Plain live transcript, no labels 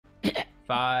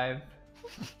5.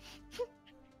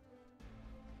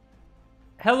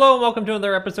 Hello and welcome to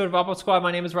another episode of Oppo Squad.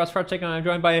 My name is Russ Frutchick and I'm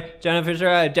joined by Jenna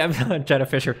Fisher. Jenna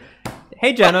Fisher.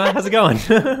 Hey Jenna, how's it going?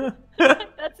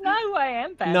 That's not who I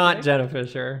am, Patrick. Not Jenna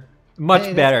Fisher.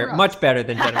 Much better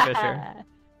than Jenna Fisher.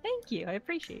 Thank you, I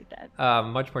appreciate that.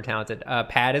 Much more talented.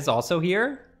 Pat is also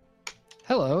here.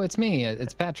 Hello, it's me.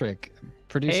 It's Patrick.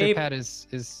 Producer Hey. Pat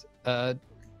is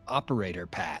operator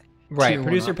Pat. Right, Tier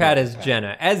producer one Pat operator is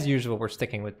Jenna. As usual, we're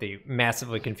sticking with the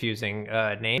massively confusing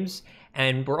names.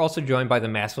 And we're also joined by the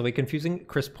massively confusing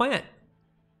Chris Plant.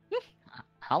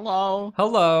 Hello.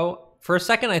 Hello. For a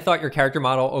second, I thought your character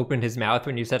model opened his mouth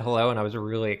when you said hello, and I was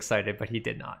really excited, but he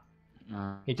did not.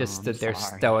 He just stood there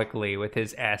stoically with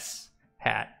his S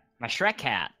hat. My Shrek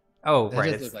hat. Oh, That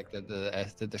right. does look like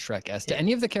the Shrek S. Do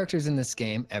any of the characters in this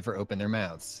game ever open their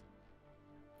mouths?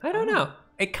 I don't know.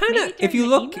 It kind Maybe of, if during you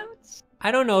the look, emotes? I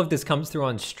don't know if this comes through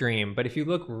on stream, but if you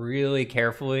look really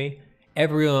carefully,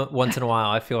 every once in a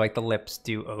while, I feel like the lips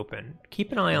do open.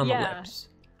 Keep an eye on the Yeah. lips.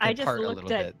 I They just part a looked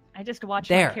little at. bit. I just watched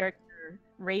There. my character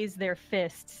raise their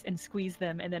fists and squeeze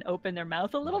them, and then open their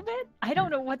mouth a little bit. I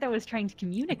don't know what that was trying to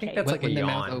communicate. that's like a when the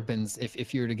mouth yawn. opens,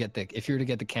 if you were to get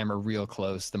the camera real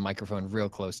close, the microphone real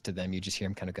close to them, you just hear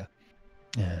them kind of go.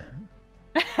 Yeah.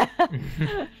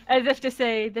 As if to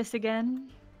say, "This again,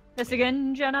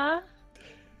 Jenna."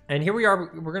 And here we are.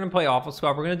 We're going to play Awful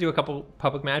Squad. We're going to do a couple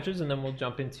public matches, and then we'll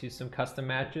jump into some custom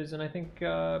matches. And I think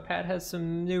Pat has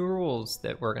some new rules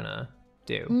that we're going to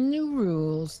do. New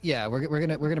rules. Yeah, we're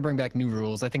gonna bring back new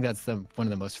rules. I think that's one of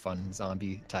the most fun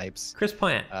zombie types. Chris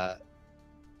Plant,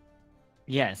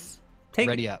 Yes. take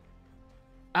Ready up.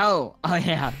 Oh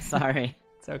yeah. Sorry.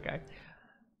 It's okay.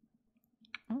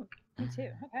 Me too.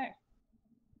 Okay.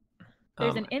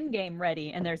 There's an in-game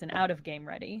ready and there's an out-of-game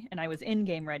ready, and I was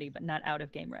in-game ready but not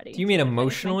out-of-game ready. Do you mean So I finished my-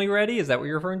 emotionally ready? Is that what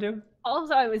you're referring to?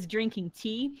 Also, I was drinking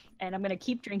tea, and I'm gonna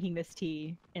keep drinking this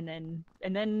tea, and then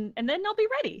I'll be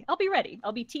ready. I'll be ready.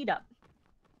 I'll be teed up.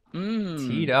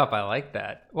 Teed up. I like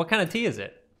that. What kind of tea is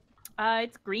it?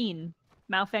 It's green.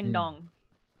 Mao Feng Dong.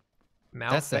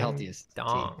 That's the Mao healthiest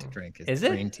Dong. tea to drink. Is it?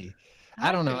 Green tea.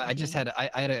 I don't know. I just had I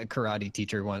had a karate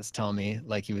teacher once tell me,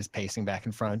 like, he was pacing back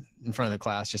in front of the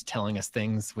class, just telling us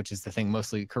things, which is the thing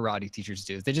mostly karate teachers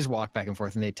do. Is they just walk back and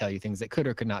forth and they tell you things that could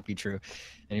or could not be true.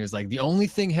 And he was like, the only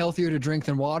thing healthier to drink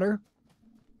than water,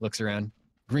 looks around,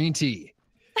 green tea.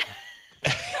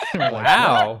 And we're like,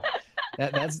 Wow.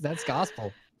 that's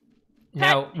gospel.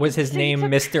 Now, was his So you name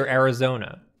took- Mr.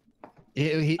 Arizona? Yeah,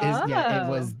 it Oh.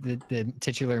 was the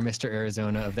titular Mr.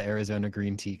 Arizona of the Arizona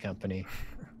Green Tea Company.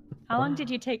 How long did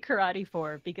you take karate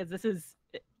for? Because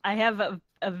I have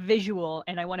a visual,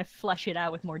 and I want to flesh it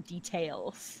out with more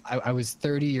details. I was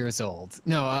 30 years old.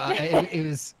 No,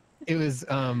 it was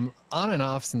on and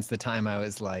off since the time I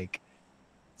was like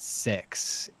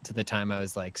 6 to the time I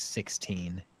was like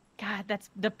 16. God, that's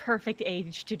the perfect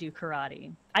age to do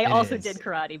karate. I It also is. did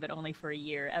karate, but only for a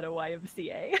year at a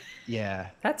YMCA. Yeah.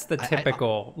 That's the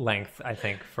typical length, I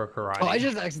think, for karate. Oh, I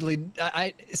just actually,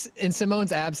 in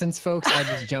Simone's absence, folks, I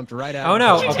just jumped right out. Oh,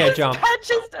 no. You Okay, just- jump.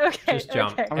 Pat okay. Just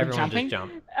jump. Okay. Are we Everyone jumping? just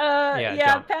jump. Yeah,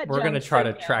 Jump. Pat We're going to jumps, try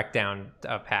so to yeah. track down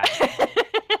Pat,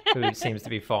 who seems to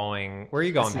be falling. Where are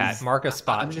you going, This Pat? is- Mark a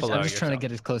spot I'm just below trying to yourself.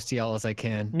 get as close to y'all as I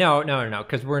can. No,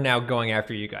 because we're now going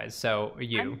after you guys. So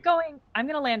I'm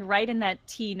gonna land right in that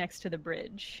T next to the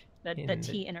bridge. The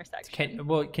T intersection.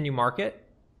 Can you mark it?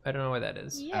 I don't know where that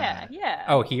is. Yeah, yeah.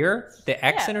 Oh, here? The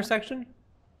X Yeah. intersection?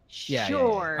 yeah, yeah.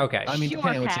 Sure. Okay. I mean, sure,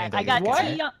 depending on which Pat. angle I got you're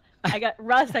looking T on,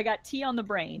 I got T on the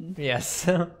brain. Yes.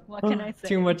 What can I say?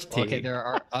 Too much tea. Okay, there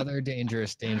are other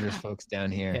dangerous folks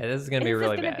down here. Yeah, this is going to be This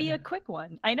really is gonna bad. be a quick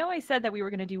one. I know I said that we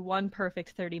were gonna do one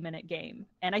perfect 30-minute game,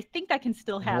 and I think that can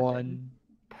still happen. One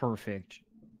perfect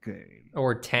game.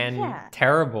 Or 10 Yeah.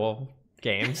 terrible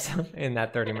games in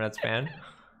that 30-minute span.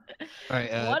 All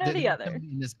right, One or the other.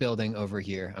 somebody in this building over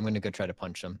here. I'm gonna go try to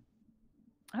punch them.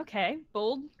 Okay,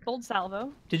 bold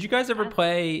salvo. Did you guys ever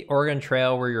play Oregon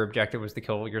Trail where your objective was to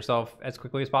kill yourself as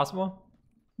quickly as possible?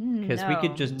 Because we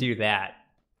could No. just do that,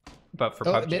 but for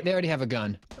Oh, PUBG. they already have a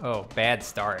gun. Oh, bad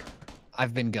start.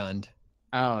 I've been gunned.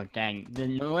 Oh dang! The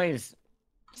noise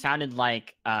sounded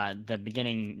like the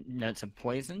beginning notes of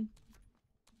Poison.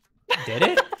 Did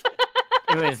it?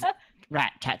 It was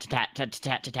rat tat tat tat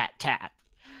tat tat tat tat.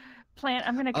 Plant,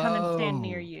 I'm gonna come and stand Oh,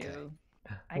 near okay. you.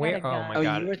 I Where- got a oh gun. my Oh,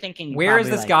 God. you were thinking. Where is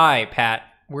probably this like- guy, Pat?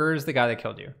 Where is the guy that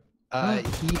killed you?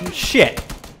 He Shit.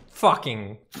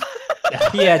 Fucking.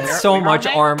 He had so where are much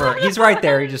they? armor. He's right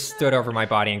there. He just stood over my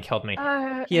body and killed me.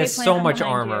 He has Plant, so I'm much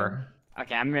behind you. armor.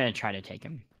 Okay, I'm gonna try to take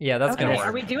him. Yeah, that's Okay, gonna work.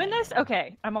 are we doing this?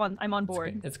 Okay, I'm on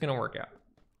board. It's gonna work out.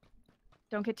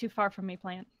 Don't get too far from me,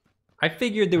 Plant. I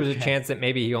figured there was a Okay. chance that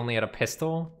maybe he only had a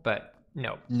pistol, but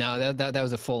no. No, that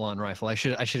was a full-on rifle. I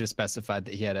should have specified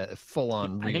that he had a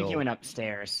full-on real. I think he went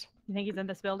upstairs. You think he's in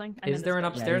this building? I'm Is in there this an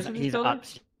building. upstairs Yeah, in he's this building?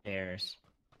 upstairs.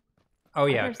 Oh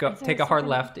yeah, there's- go is there take a a hard second-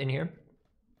 left in here.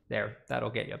 There, that'll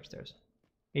get you upstairs.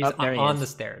 He's Oh, there he on is. the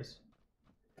stairs.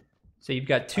 So you've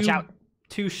got Watch out.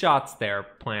 two shots there,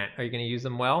 Plant. Are you going to use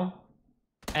them well?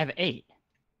 I have 8.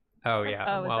 Oh yeah.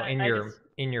 Oh, is well, that- in I your just-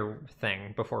 in your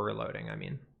thing before reloading. I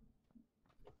mean,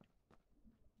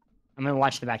 I'm gonna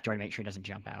watch the back door to make sure he doesn't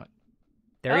jump out.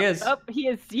 there he Oh, is. Oh, he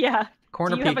is. Yeah.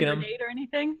 Corner Do you have a peeking him. grenade or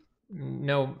anything?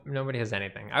 No, nobody has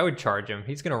anything. I would charge him.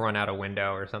 He's going to run out a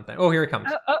window or something. Oh, here he comes.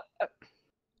 Oh.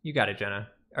 You got it, Jenna.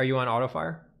 Are you on auto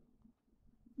fire?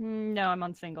 No, I'm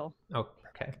on single. Oh,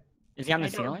 okay. Is he on the I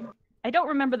don't- ceiling? I don't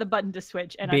remember the button to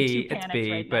switch, and I'm B, too it's panicked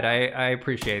B, right but now. I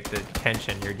appreciate the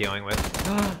tension you're dealing with.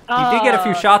 You did get a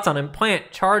few Oh. shots on him. Plant,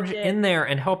 charge I did. in there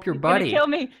and help your He's buddy. gonna kill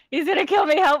me. He's gonna kill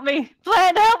me. Help me.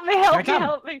 Plan, help me. Here I Help me. come.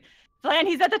 Help me. Plan,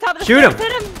 he's at the top of the Shoot stairs. him.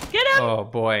 Hit him. Get him. Oh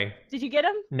boy. Did you get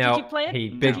him? No, Did you plan? he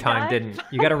Did big you time die? didn't.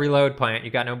 You got to reload, Plant. You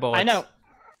got no bullets. I know.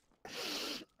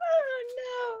 Oh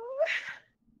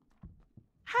no.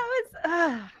 How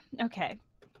is okay.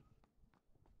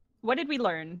 What did we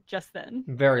learn just then?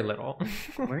 Very little.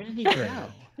 Where did he go?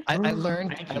 I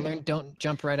learned. Thank I you. learned. Don't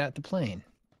jump right out the plane.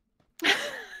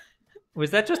 Was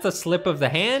that just a slip of the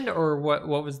hand, or what?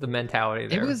 What was the mentality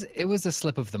there? It was a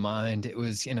slip of the mind. It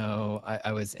was,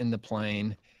 I was in the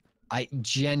plane. I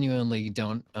genuinely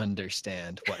don't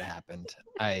understand what happened.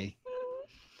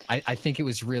 I think it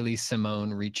was really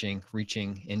Simone reaching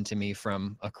into me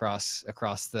from across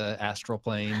the astral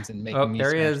planes and making Oh, me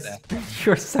there he smash is. that.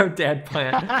 You're so dead,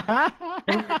 Plant.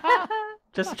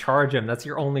 Just charge him. That's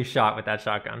your only shot with that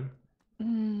shotgun.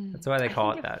 That's why they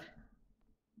call it that.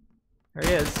 There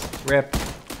he is. Rip.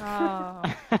 Oh.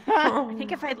 I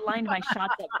think if I'd lined my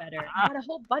shots up better, I had a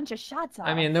whole bunch of shots off.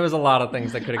 I mean, there was a lot of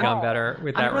things that could have gone Oh, better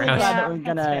with that I'm really round. glad Yeah, that we're that's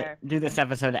gonna fair. do this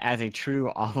episode as a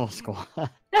true awful squad.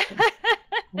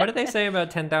 What did they say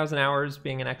about 10,000 hours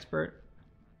being an expert?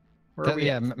 Where are we?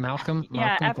 Yeah, Malcolm.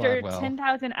 Yeah, Malcolm after Gladwell.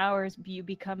 10,000 hours, you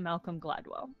become Malcolm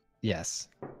Gladwell. Yes,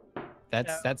 So-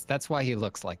 that's why he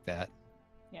looks like that.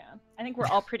 Yeah, I think we're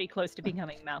all pretty close to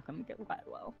becoming Malcolm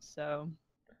Gladwell. So,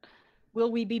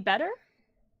 will we be better?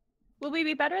 Will we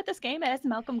be better at this game as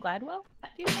Malcolm Gladwell? Do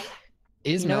you think?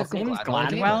 Is His Malcolm name is Gladwell? a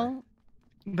gamer? Gladwell,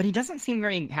 but he doesn't seem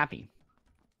very happy.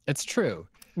 It's true.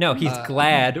 No, he's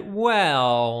glad.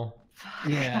 Well,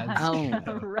 Yeah.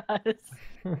 Oh. Russ.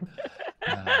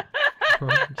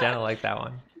 Jenna liked that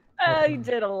one. I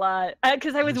did a lot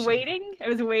because I was Understand. waiting. I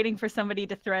was waiting for somebody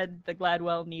to thread the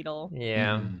Gladwell needle.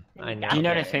 Yeah, Mhm. I know. Do you know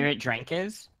what Okay. his favorite drink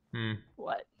is? Hmm.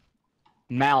 What?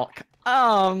 Milk.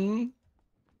 No,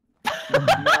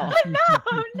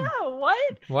 no.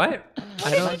 What? What? What I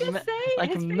did don't- you just say? like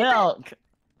His favorite- milk.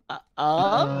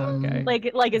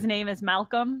 Okay. Like his name is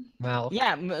Malcolm. Malcolm.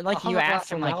 Yeah, like you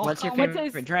asked him, like, what's your What's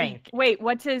favorite his drink? Wait,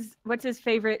 what's his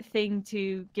favorite thing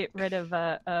to get rid of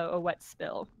a wet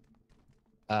spill?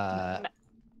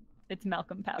 It's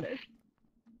Malcolm powder.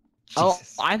 Oh,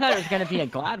 Jesus. I thought it was gonna be a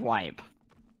Glad wipe.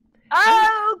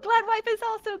 Oh, Glad Wipe is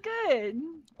also good.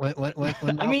 When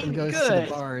Malcolm I mean, goes to the good.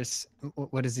 bars,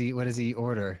 what does he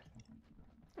order?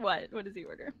 What? What does he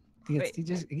order? He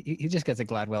just gets a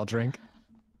Gladwell drink.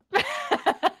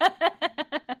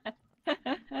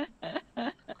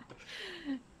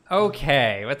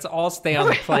 Okay, let's all stay on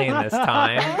the plane this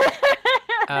time.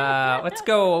 Let's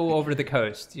go over to the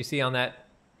coast. You see on that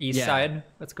east Yeah. side?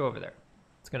 Let's go over there.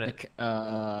 It's gonna.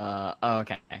 Oh,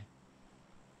 okay. I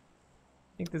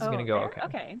think this is gonna go there? okay.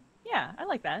 Okay. Yeah, I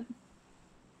like that.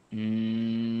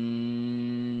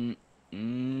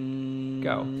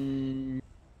 Go.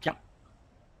 Jump.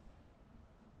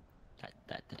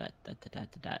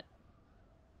 That.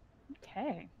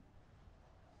 Okay.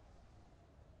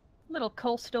 Little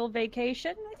coastal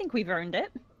vacation. I think we've earned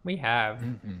it. We have.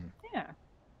 Yeah.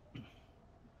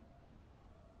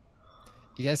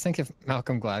 You guys think if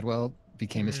Malcolm Gladwell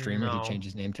became a streamer, No. he'd change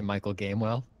his name to Michael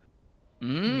Gamewell?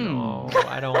 No,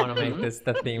 I don't want to make this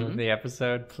the theme of the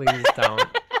episode. Please don't.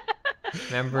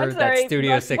 Remember I'm that sorry,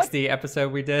 Studio what- 60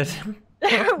 episode we did?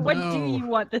 What do No. you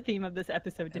want the theme of this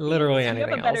episode to be? Literally Do you have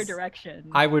anything a better else. direction?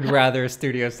 I would rather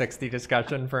Studio 60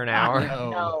 discussion for an hour.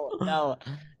 No,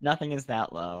 nothing is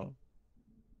that low.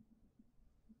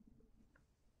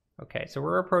 Okay, so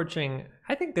we're approaching.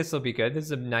 I think this will be good. This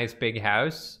is a nice big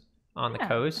house on the Yeah,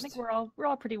 coast. I think we're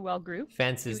all pretty well grouped.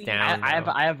 Fence is Do we- down. I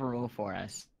though. have a rule for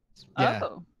us. Yeah.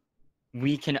 Oh.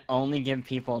 We can only give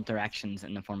people directions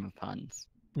in the form of puns.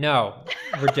 No,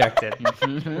 rejected.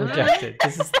 Rejected.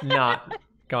 This is not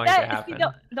going to See,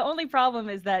 happen. the only problem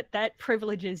is that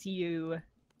privileges you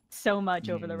so much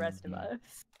over the rest of us.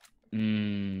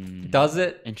 Does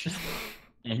it? Interesting.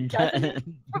 Doesn't it?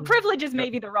 Well, privilege is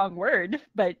maybe the wrong word,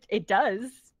 but it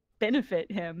does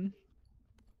benefit him.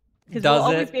 Because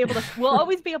we'll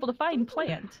always be able to find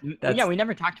plant. Yeah, we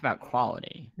never talked about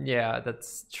quality. Yeah,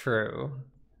 that's true.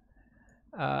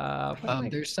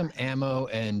 There's some ammo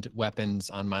and weapons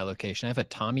on my location. I have a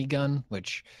Tommy gun,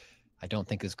 which I don't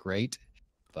think is great,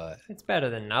 but it's better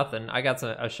than nothing. I got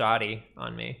a shoddy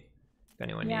on me. If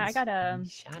anyone Yeah, needs.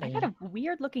 I got a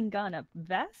weird looking gun, a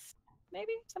vest,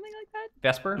 maybe something like that.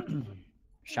 Vesper?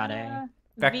 Shade.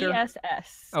 Vector?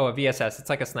 VSS. Oh, a VSS. It's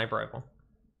like a sniper rifle.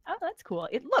 Oh, that's cool.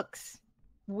 It looks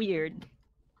weird.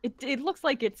 It looks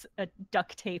like it's a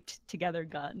duct taped together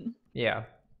gun. Yeah.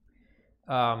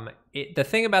 The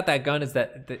thing about that gun is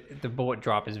that the bullet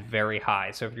drop is very high.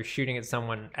 So if you're shooting at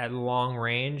someone at long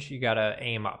range, you gotta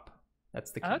aim up. That's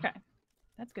the key. Okay,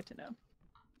 that's good to know.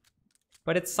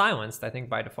 But it's silenced. I think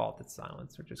by default it's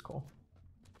silenced, which is cool.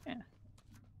 Yeah.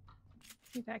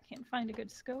 See if I can't find a good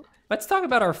scope. Let's talk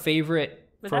about our favorite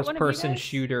Was that one of you first-person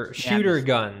guys? shooter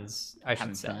guns. I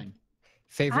should say. Fun.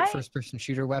 favorite I- first-person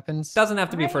shooter weapons. Doesn't have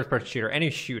to be I- first-person shooter. Any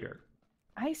shooter.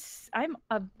 I'm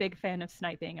a big fan of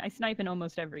sniping. I snipe in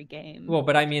almost every game. Well,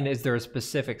 but I mean, is there a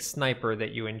specific sniper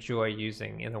that you enjoy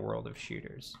using in the world of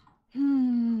shooters?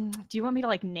 Do you want me to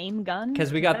like name guns?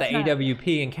 Because we got the That's not-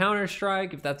 AWP in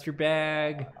Counter-Strike, if that's your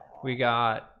bag. We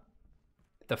got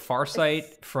the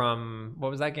Farsight from,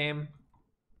 what was that game?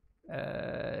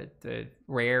 The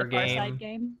Rare the game. Farside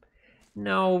game.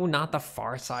 No, not the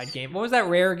Farside game. What was that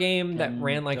Rare game that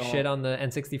ran like Pendle. shit on the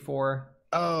N64?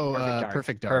 Oh, Perfect Dark.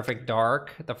 Perfect Dark. Perfect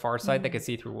Dark, the Farsight that could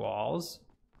see through walls.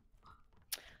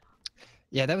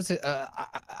 Yeah, that was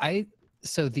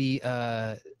so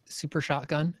the super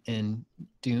shotgun in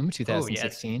Doom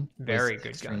 2016. Very was good gun.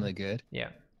 extremely good. Yeah.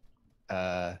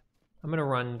 I'm gonna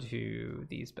run to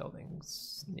these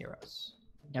buildings near us.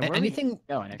 Yeah, where are we Anything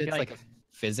going? I that's feel like a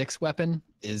physics weapon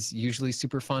is usually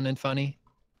super fun and funny.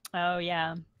 Oh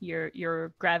yeah, your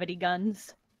gravity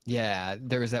guns. Yeah,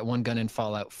 there was that one gun in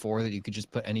Fallout 4 that you could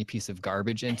just put any piece of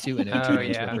garbage into and it would Oh, turn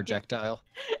into yeah. a projectile.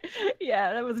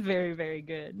 Yeah, that was very, very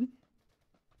good.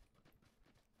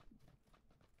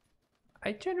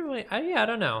 I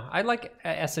don't know. I like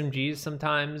SMGs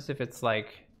sometimes if it's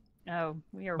like Oh,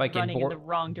 we are Like in running in the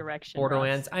wrong direction. Russ.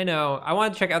 Borderlands. I know. I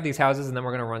want to check out these houses and then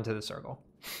we're gonna run to the circle.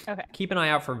 Okay. Keep an eye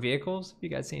out for vehicles. You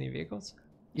guys see any vehicles?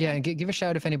 Yeah, and give a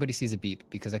shout if anybody sees a beep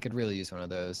because I could really use one of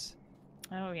those.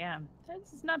 Oh yeah,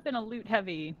 this has not been a loot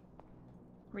heavy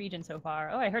region so far.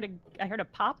 Oh, I heard a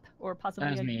pop or possibly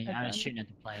That was a me. I gun. was shooting at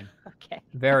the plane. Okay.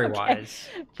 Very Okay. wise.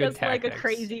 Good Just like a tactics.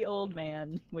 crazy old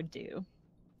man would do.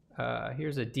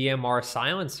 Here's a DMR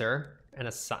silencer and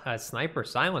a sniper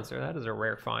silencer. That is a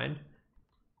rare find.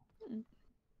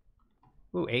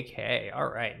 Ooh, AK. All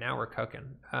right, now we're cooking.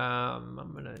 I'm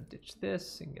gonna ditch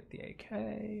this and get the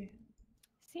AK.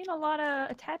 Seen a lot of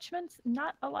attachments.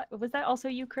 Not a lot. Was that also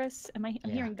you, Chris? I'm Yeah.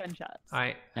 hearing gunshots.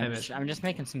 I'm I'm just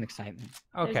making some excitement.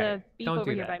 okay. There's a beep don't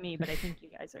over do here that. by me, but I think you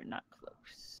guys are not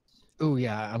close. Oh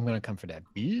yeah, I'm gonna come for that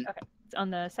beep. It's on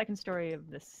the second story of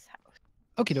this house.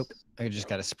 Okie doke. I just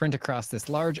got to sprint across this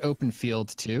large open field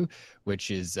too,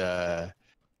 which is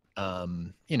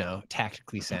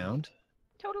tactically sound.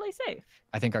 Totally safe.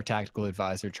 I think our tactical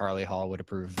advisor Charlie Hall would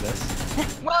approve of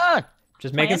this. What?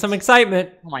 Just making Plant? some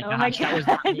excitement. Oh my Oh my gosh, that was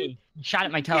God. not me. He shot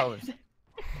at my toes.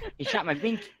 He shot my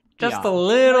pink. Just a Yeah.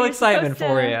 little you're excitement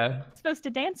supposed for to- you. Supposed to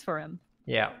dance for him.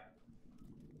 Yeah.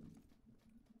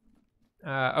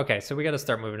 Okay, so we got to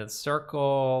start moving in the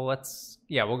circle.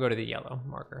 We'll go to the yellow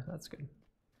marker. That's good.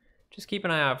 Just keep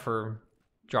an eye out for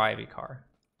drivey car.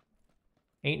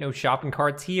 Ain't no shopping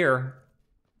carts here.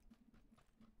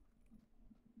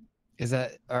 Is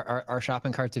that our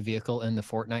shopping cart's a vehicle in the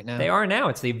Fortnite now? They are now.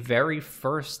 It's the very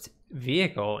first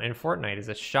vehicle in Fortnite is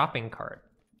a shopping cart.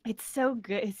 It's so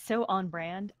good. It's so on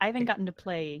brand. I haven't gotten to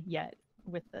play yet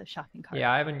with the shopping cart.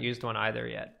 Yeah, I haven't used one either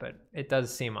yet, but it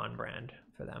does seem on brand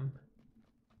for them.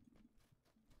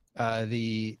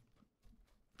 The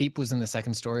beep was in the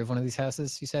second story of one of these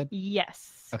houses, you said?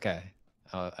 Yes. Okay.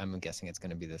 I'm guessing it's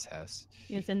going to be this house.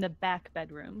 It's in the back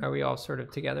bedroom. Are we all sort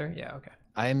of together? Yeah, okay.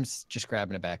 I'm just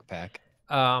grabbing a backpack.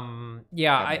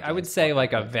 Yeah, Grab my I would giant say spot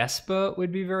like a backpack. Vespa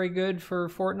would be very good for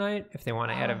Fortnite if they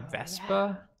want to add a Oh,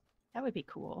 Vespa. yeah. That would be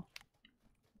cool.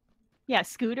 Yeah,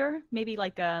 scooter, maybe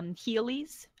like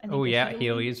Heelys. I think Oh the yeah, Heelys.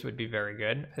 Heelys would be very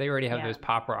good. They already have Yeah. those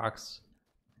pop rocks.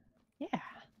 Yeah.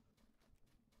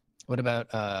 What about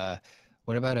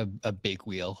a big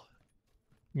wheel?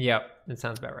 Yep, that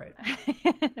sounds about right.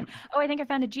 Oh, I think I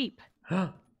found a Jeep.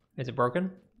 Is it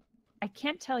broken? I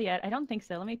can't tell yet. I don't think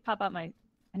so. Let me pop out my.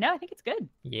 No, I think it's good.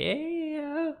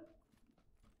 Yeah. It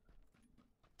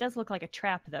does look like a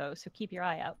trap though, so keep your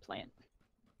eye out, plant.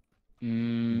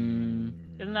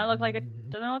 Doesn't that look like a?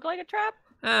 Doesn't that look like a trap?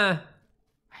 Ah.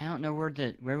 I don't know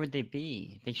where would they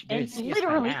be? They should And see us by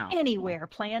literally now. anywhere,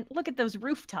 plant. Look at those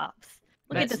rooftops.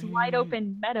 Look at That's- this wide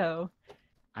open meadow.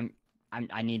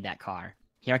 I need that car.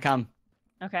 Here I come.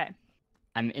 Okay.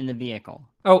 I'm in the vehicle.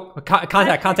 Oh,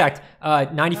 contact.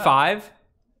 95.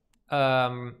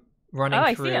 Running Oh,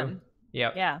 I through. see him.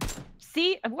 Yep. Yeah.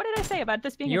 See, what did I say about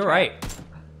this being a You're trap? right.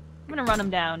 I'm gonna run him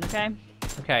down. Okay.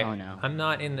 Okay. Oh, no. I'm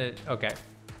not in the. Okay.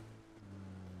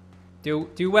 Do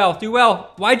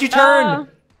well. Why'd you turn?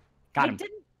 Got I him.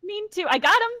 didn't mean to. I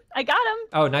got him.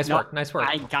 Oh, nice No, work.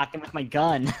 I got him with my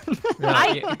gun.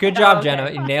 No, good job, Okay.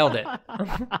 Jenna. You nailed it.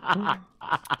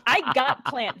 I got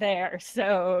plant there.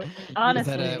 So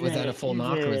honestly, Was that a full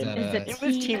knock or was that Is a? it- It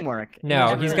was teamwork. It No,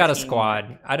 was he's really got a teamwork.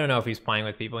 squad. I don't know if he's playing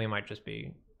with people. He might just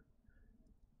be.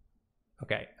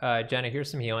 Okay, Jenna, here's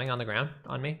some healing on the ground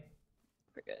on me.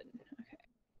 we're good. Okay.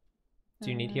 Do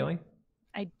you need healing?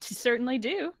 I certainly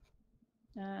do.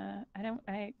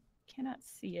 I cannot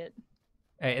see it.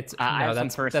 Hey, it's I no, have some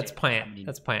that's first that's aid. plant. Somebody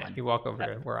That's needs plant. one. You walk over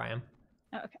to Oh. where I am.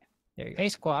 Oh, okay. There you go. Hey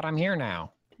squad, I'm here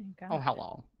now. Thank Oh, God.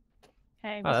 hello.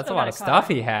 Hey, Oh, we that's a still lot got of car. stuff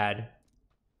he had.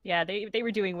 Yeah, they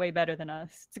were doing way better than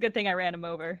us. It's a good thing I ran him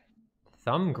over.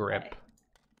 Thumb grip.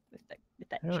 With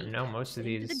that I don't Jeep. know most of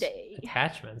Into the these day.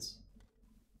 attachments.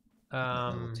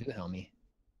 Level 2 helmy.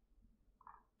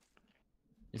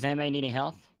 Is anybody needing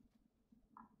health?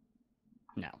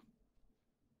 No.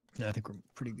 No, I think we're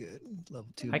pretty good. Level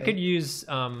 2. I could use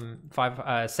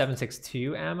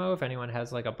 7.62 ammo if anyone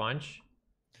has like a bunch.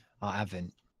 I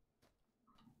haven't.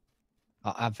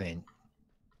 I haven't.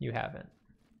 You haven't.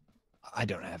 I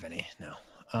don't have any. No.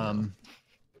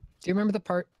 Do you remember the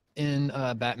part in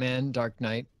Batman Dark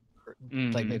Knight, like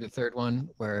Mhm. maybe the third one,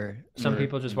 where Some where-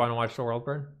 people just want to watch the world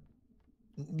burn.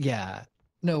 Yeah.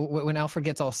 No, when Alfred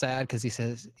gets all sad because he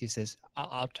says,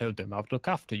 "I told them I'd look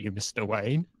after you, Mr.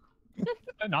 Wayne,"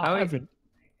 and Oh, I haven't.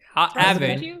 I Russell, haven't.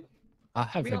 would you, I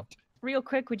haven't. real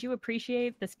quick, would you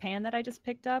appreciate this pan that I just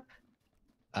picked up?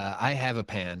 I have a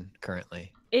pan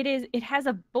currently. It has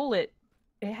a bullet.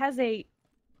 It has a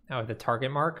Oh, the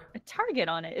target mark. target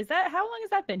on it. Is that how long has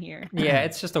that been here? Yeah,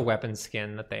 it's just a weapon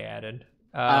skin that they added.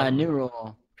 New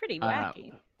rule. Pretty Uh,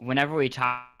 wacky. Whenever we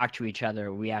talk to each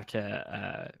other, we have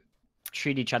to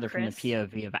treat each other from the Chris?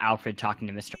 POV of Alfred talking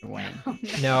to Mr. Wayne.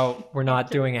 No, we're not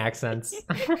doing accents.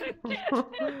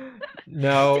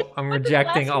 No, I'm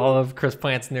rejecting all of Chris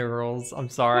Plant's new rules. I'm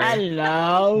sorry.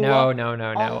 Hello. No.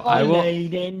 I will.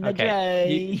 In the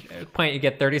Okay, Plant, you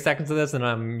get 30 seconds of this, and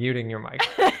I'm muting your mic.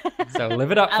 So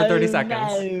live it up for 30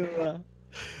 seconds.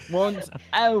 No.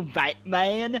 Oh,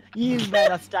 Batman, you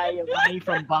better stay away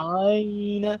from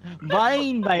Vine.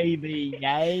 Vine, baby.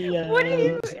 Yeah. What are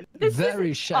you? This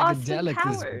Very is Austin shagadelic,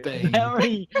 this Powers. Bane.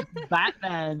 Very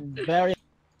Batman. Very.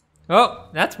 Oh,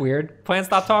 that's weird. Plant,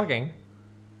 stop talking.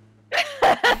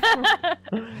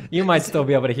 You might still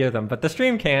be able to hear them, but the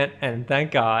stream can't, and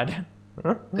thank God.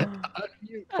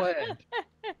 Unmute plan.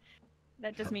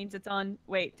 That just means it's on.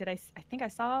 Wait, did I think I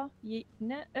saw?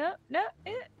 No,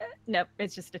 no.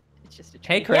 It's just a tree.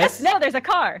 Hey, Chris. Yes, no, there's a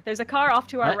car. There's a car off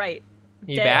to our What? right.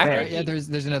 You Dead. back? There, yeah,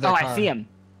 there's another Oh, car. I see him.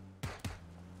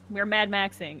 We're Mad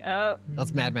Maxing. Oh,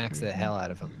 Let's Mad Max the hell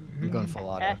out of him. I'm going full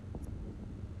auto.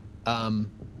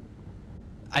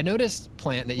 I noticed,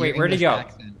 Plant, that Wait, your where'd he English go?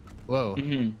 accent. Whoa,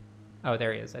 Mhm. Oh,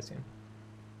 there he is. I see him.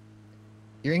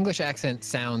 your English accent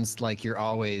sounds like you're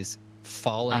always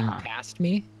falling Uh-huh. past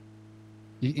me.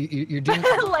 You're doing.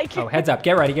 like Oh, heads up.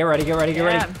 Get ready.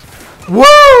 yeah.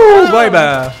 Woo,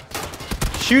 baby!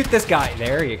 Shoot this guy.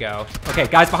 There you go. Okay,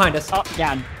 guys behind us. Oh,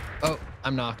 down. Oh,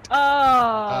 I'm knocked.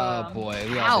 Oh. Oh boy,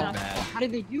 we all Ow. did bad. How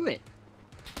did they do it?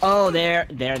 Oh, there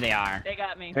they are. They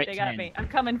got me. Great They got plan. me. I'm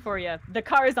coming for you. The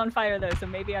car is on fire though, so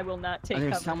maybe I will not take Oh,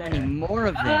 there's cover so there. many more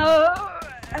of them. Oh,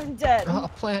 I'm dead. Oh,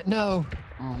 Plant, no.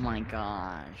 Oh my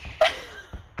gosh.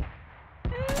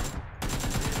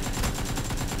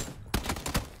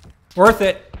 Worth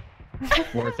it.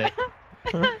 Worth it.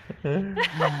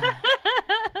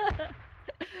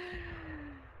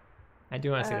 I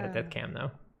do want to see that death cam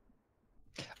though.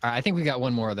 All right, I think we got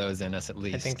one more of those in us at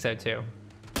least. I think so too.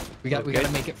 we got Okay.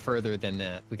 to make it further than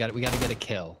that. We got to get a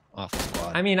kill off the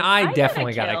squad. I mean, I I got a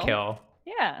definitely got a kill. kill.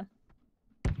 Yeah.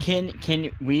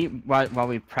 Can we while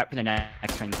we prep for the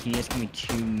next one? Can you just give me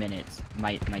 2 minutes?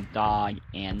 My dog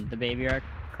and the baby are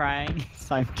crying,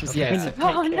 so I'm just Yeah. going to take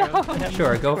Oh, care of no. them.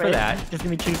 Sure, go for Quick. that. Just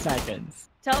give me 2 seconds.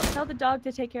 Tell the dog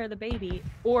to take care of the baby,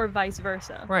 or vice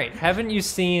versa. Right. Haven't you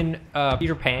seen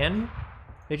Peter Pan?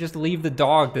 They just leave the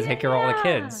dog to take care of all the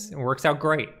kids. It works out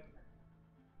great.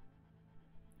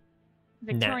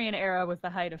 Victorian era was the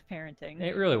height of parenting.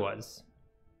 It really was.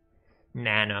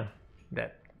 Nana,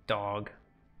 that dog.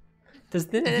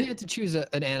 If you had to choose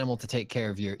an animal to take care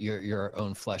of your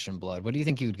own flesh and blood, what do you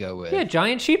think you would go with? Yeah,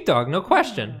 giant sheepdog, no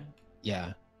question.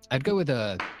 Yeah, I'd go with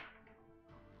a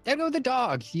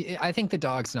dog. I think the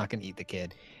dog's not gonna eat the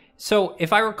kid. So,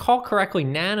 if I recall correctly,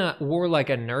 Nana wore like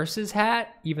a nurse's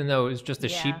hat, even though it was just a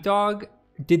sheepdog.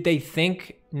 Did they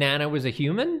think Nana was a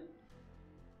human?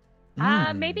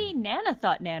 Maybe Nana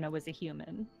thought Nana was a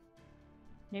human.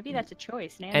 Maybe that's a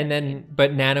choice. Nana And then,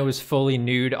 but Nana was fully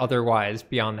nude otherwise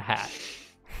beyond the hat.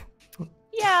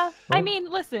 Yeah, I Well-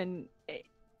 mean, listen,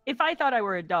 if I thought I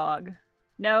were a dog,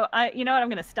 no, you know what? I'm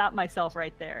gonna stop myself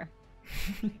right there.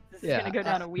 This is gonna go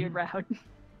down a weird route.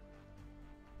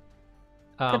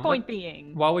 The point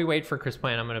being, While we wait for Chris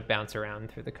Plant, I'm going to bounce around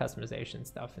through the customization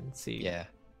stuff and see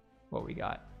what we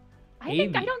got. I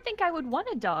don't think I would want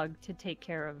a dog to take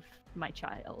care of my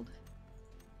child.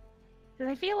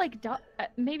 Because I feel like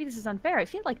maybe this is unfair. I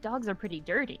feel like dogs are pretty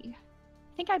dirty.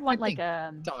 I think I'd want like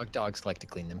a dogs like to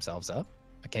clean themselves up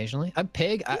occasionally. A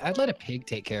pig, I'd let a pig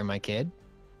take care of my kid.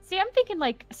 See, I'm thinking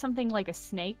like something like a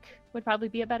snake would probably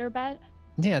be a better bet.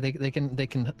 Yeah, they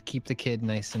can keep the kid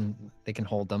nice and they can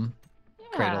hold them,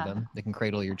 cradle them. They can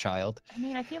cradle your child. I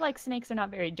mean, I feel like snakes are not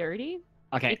very dirty.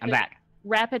 Okay, It I'm could back.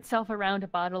 Wrap itself around a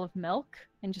bottle of milk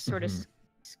and just sort of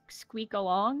squeak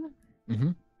along.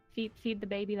 Feed the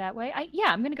baby that way.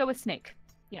 I'm gonna go with snake.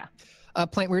 Yeah.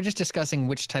 Plant. We were just discussing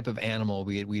which type of animal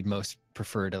we'd most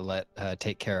prefer to let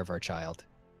take care of our child.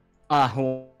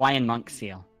 Hawaiian monk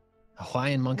seal.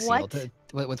 Hawaiian monk seal.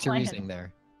 What's your reasoning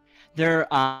there? They're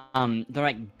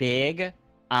like big,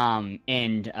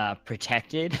 and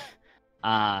protected.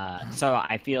 So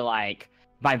I feel like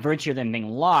by virtue of them being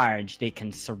large, they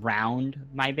can surround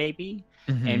my baby,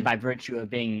 and by virtue of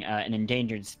being an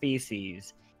endangered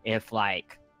species, if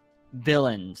like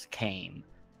villains came,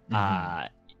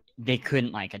 they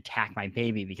couldn't like attack my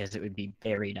baby because it would be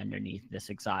buried underneath this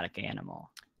exotic animal.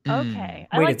 Okay.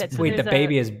 Wait, the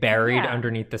baby is buried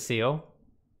underneath the seal?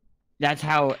 That's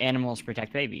how animals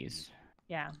protect babies.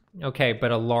 Yeah. Okay, but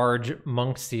a large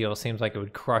monk seal seems like it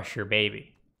would crush your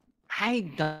baby.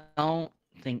 I don't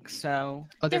think so.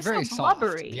 Oh, they're very so soft.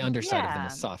 blubbery. The underside of them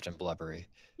is soft and blubbery.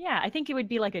 Yeah, I think it would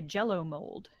be like a Jello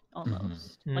mold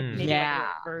almost. Like maybe Yeah.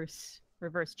 like a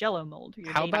reverse Jello mold.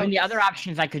 How about the other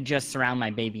options? I could just surround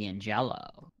my baby in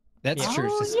Jello. That's true.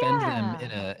 Suspend them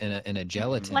in a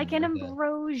gelatin. Like an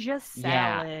ambrosia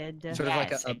salad. Sort of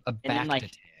like a back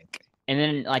tank. And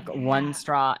then like one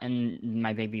straw in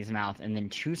my baby's mouth, and then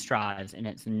two straws in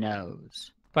its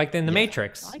nose. Like in the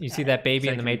Matrix. like You see that. that baby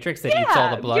in the Matrix that eats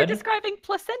all the blood? You're describing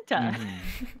placenta.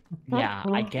 Yeah,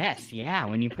 I guess. Yeah,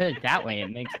 when you put it that way, it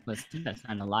makes placenta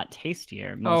sound a lot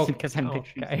tastier. Mostly because I'm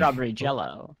picturing strawberry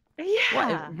Jello.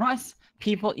 Yeah. Russ,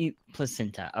 people eat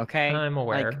placenta. Okay, I'm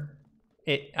aware.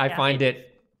 I Yeah. find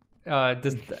it. I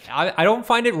don't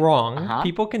find it wrong.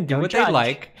 People can do Don't what judge. they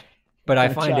like, but I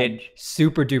Don't find it judge.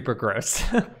 super duper gross.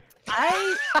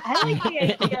 I like the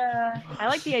idea. I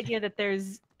like the idea that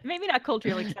there's maybe not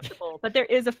culturally acceptable, but there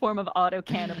is a form of auto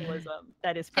cannibalism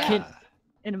that is present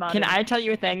in modern. Can I tell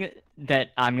you a thing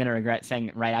that I'm gonna regret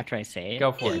saying right after I say it?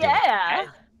 Go for it. Yeah.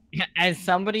 As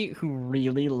somebody who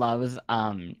really loves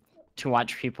to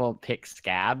watch people pick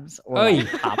scabs or Oy.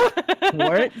 like, pop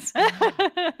warts,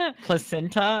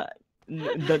 placenta,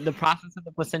 the process of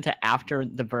the placenta after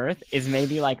the birth is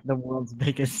maybe like the world's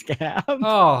biggest scab.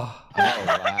 Oh,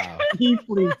 wow.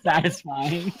 Deeply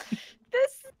satisfying.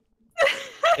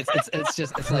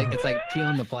 It's like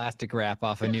peeling the plastic wrap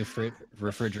off a new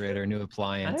refrigerator, new I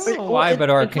appliance. don't know why, but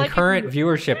our it's like if concurrent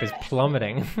viewership is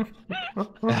plummeting.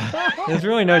 There's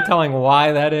really no telling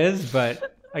why that is,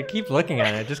 but I keep looking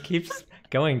at it. It just keeps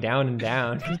going down and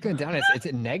down. It's going down. It's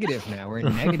at negative now. We're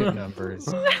in negative numbers.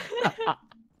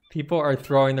 People are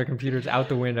throwing their computers out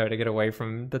the window to get away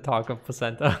from the talk of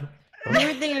placenta. The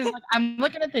weird thing is, like, I'm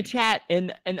looking at the chat,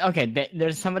 and okay,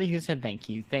 there's somebody who said thank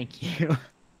you.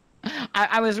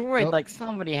 I was worried, like,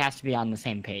 somebody has to be on the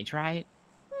same page, right?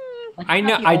 Like,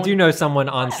 I do know someone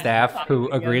on staff who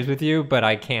agrees with you, but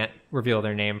I can't reveal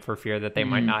their name for fear that they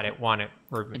might not want it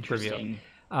revealed. Interesting.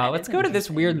 Let's go to this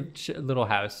weird little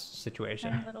house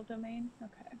situation. Little domain.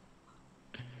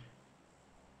 Okay.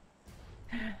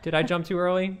 Did I jump too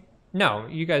early? No,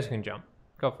 you guys can jump.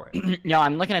 Go for it. No,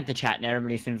 I'm looking at the chat, and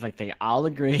everybody seems like they all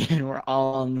agree, and we're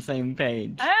all on the same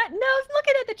page. No, I was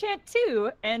looking at the chat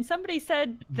too, and somebody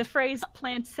said the phrase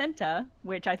 "placenta,"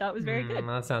 which I thought was very good.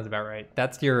 That sounds about right.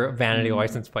 That's your vanity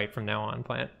license plate from now on,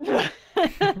 Plant.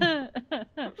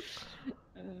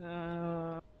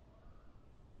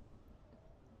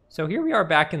 So here we are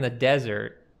back in the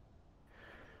desert.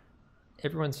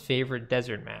 Everyone's favorite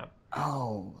desert map.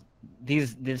 Oh,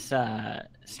 this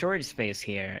storage space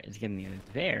here is giving me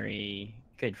very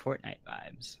good Fortnite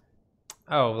vibes.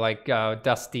 Oh, like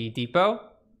Dusty Depot?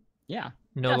 Yeah.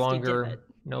 No Dusty longer Divot.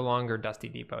 no longer Dusty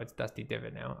Depot. It's Dusty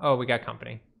Divot now. Oh, we got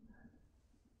company.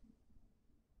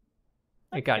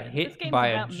 It got Good. This hit game's by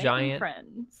a about making giant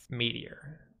friends.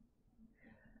 meteor.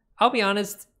 I'll be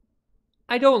honest,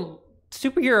 I don't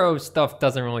superhero stuff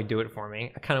doesn't really do it for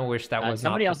me. I kind of wish that was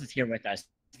Somebody not else is here with us.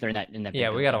 They're in that.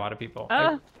 Yeah, we got a lot of people.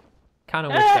 Uh, I kind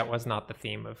of wish that was not the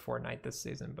theme of Fortnite this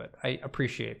season, but I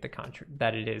appreciate the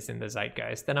that it is in the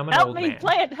zeitgeist. And I'm an help old me, man.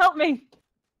 plant, help me!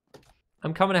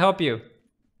 I'm coming to help you.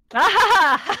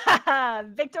 Ah,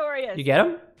 victorious! You get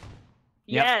him?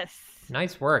 Yep. Yes.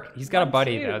 Nice work. He's got a 1,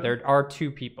 buddy 2. though. There are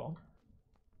 2 people.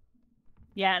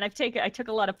 Yeah, and I took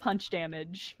a lot of punch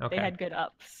damage. Okay. They had good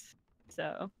ups.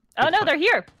 So. Oh no, they're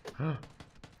here! Trying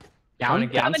to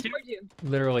get Coming towards you.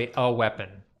 literally a weapon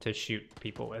to shoot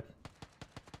people with.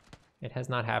 It has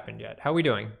not happened yet. How are we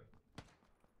doing?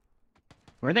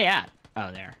 Where are they at?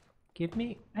 Oh, there. Give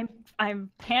me. I'm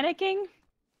panicking.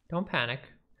 Don't panic.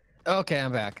 Okay,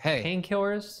 I'm back. Hey.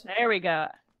 Painkillers. There we go.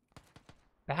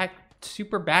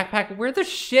 Super backpack. Where the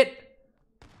shit?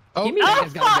 Oh, Give me- Oh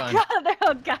he's got a fuck! gun.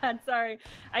 Oh god, sorry.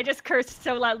 I just cursed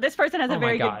so loud. This person has Oh a my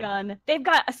very God. good gun. They've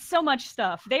got so much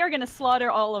stuff. They are gonna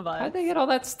slaughter all of us. How'd they get all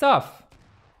that stuff?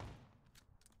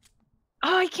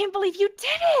 Oh, I can't believe you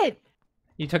did it!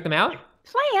 You took them out?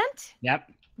 Plant!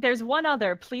 Yep. There's one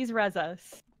other. Please res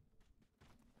us.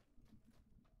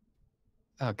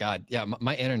 Oh god, yeah,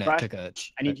 my internet Rush, took a.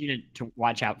 I need you to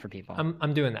watch out for people.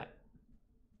 I'm doing that.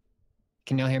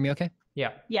 Can y'all hear me? Okay.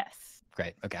 Yeah. Yes.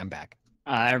 Great. Okay, I'm back.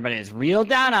 Everybody is real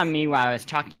down on me while I was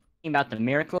talking about the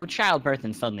miracle of childbirth,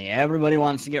 and suddenly everybody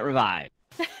wants to get revived.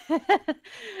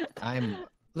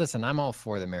 Listen. I'm all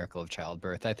for the miracle of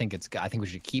childbirth. I think we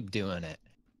should keep doing it.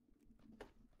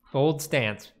 Bold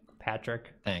stance,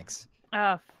 Patrick. Thanks.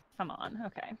 Oh, come on.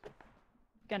 Okay.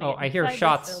 Gonna Oh, get I hear inside this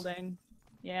shots. building.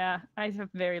 Yeah, I have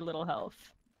very little health.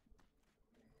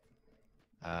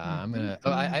 I'm gonna.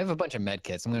 Oh, I have a bunch of med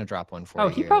kits. I'm gonna drop one for Oh, you.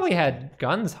 he here. probably had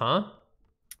guns, huh?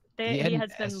 He He had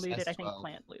has an been looted. I think SS12.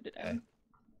 Plant looted Okay. him.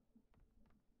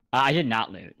 I did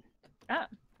not loot.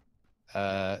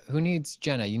 Who needs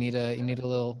Jenna? You need a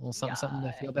little something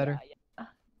to feel better.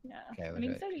 Yeah. Okay, I what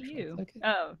mean, do so do you. Okay.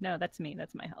 Oh no, that's me.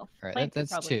 That's my health. All right, Plant could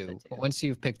that's probably use 2. it, too. Once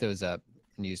you've picked those up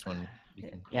and used one, you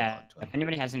can. hold Yeah. on to 'em. If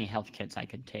anybody has any health kits, I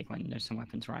could take one. There's some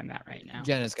weapons where I'm at right now.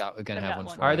 Jenna's gonna I've have got one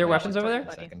one. for Are you. there I'll weapons show over you there? in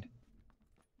a second.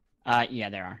 Yeah,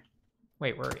 there are.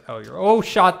 Wait, where? Oh,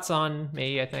 shots on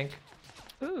me. I think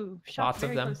Ooh, Lots shots of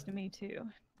very them. close to me too.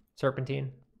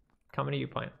 serpentine. Coming to you,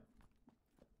 Plant.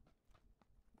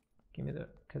 Give me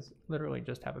because literally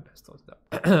just have a pistol.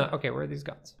 Okay, where are these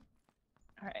guns?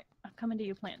 All right, I'm coming to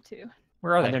you, Plant too.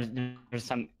 Where are they? There's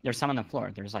some on the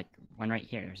floor. There's like one right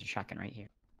here. There's a shotgun right here.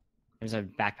 There's a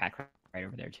backpack right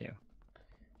over there too.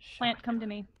 Plant, come to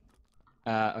me.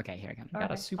 Okay, here I come. got a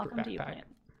Alright, super I'll come to you, backpack. Plant.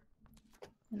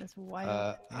 In this white.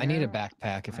 I need a Where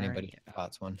backpack if are anybody you?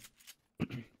 spots one.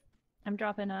 I'm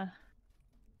dropping a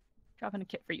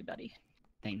kit for you, buddy.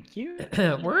 Thank you.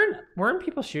 weren't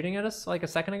people shooting at us like a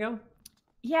second ago?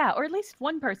 Yeah, or at least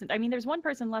one person. I mean, there's one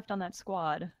person left on that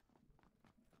squad.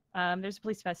 There's a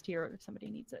police vest here if somebody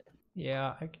needs it.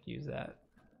 Yeah, I could use that.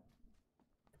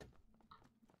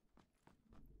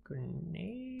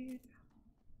 Grenade.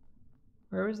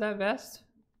 Where was that vest?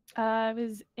 It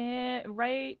was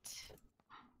right.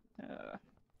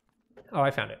 Oh,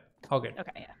 I found it. All good.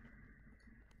 Okay, yeah.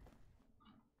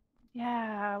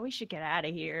 Yeah, we should get out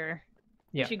of here.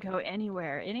 Yeah. We should go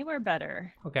anywhere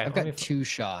better. Okay. I've let me got 2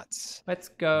 shots. Let's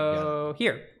go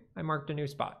here. I marked a new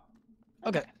spot.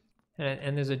 Okay.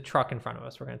 And there's a truck in front of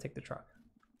us. We're gonna take the truck.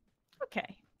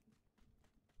 Okay.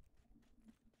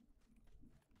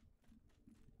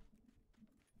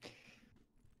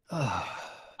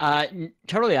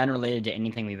 Totally unrelated to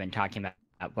anything we've been talking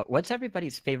about, but what's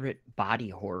everybody's favorite body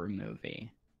horror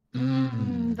movie?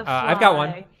 The I've got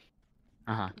one. Fly.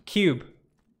 Uh-huh. Cube.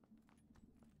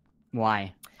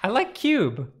 Why? I like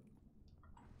Cube.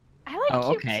 I like Oh,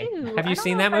 Cube okay. too. Have you I don't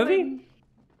seen know that if I movie?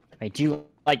 Wait, do you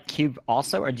like Cube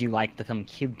also, or do you like the film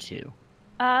Cube 2?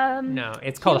 No,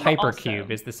 it's called Cube Hypercube.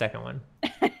 also. Is the second one.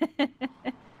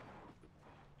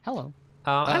 Hello.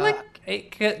 I like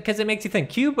it because it makes you think.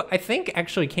 Cube, I think,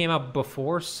 actually came out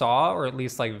before Saw, or at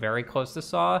least like very close to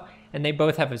Saw, and they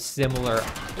both have a similar.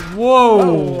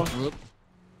 Whoa! Whoop.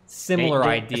 Similar Hey,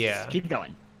 idea. just keep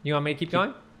going. You want me to keep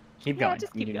going? Keep Yeah, going.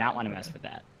 just You keep do not going. want to mess with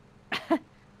that.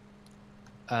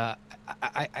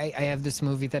 I have this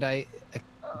movie that I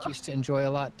used to enjoy a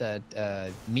lot.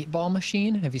 Meatball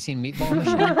Machine. Have you seen Meatball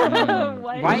Machine?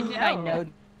 Why did I know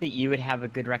that you would have a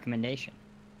good recommendation?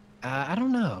 I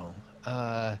don't know.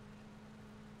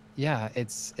 Yeah,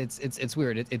 it's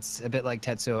weird. It's a bit like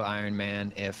Tetsuo Iron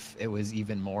Man if it was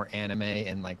even more anime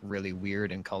and like really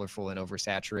weird and colorful and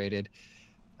oversaturated.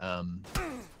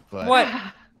 But What?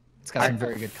 it's got some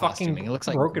very good Fucking costuming. It looks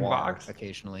like broken water box.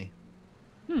 occasionally.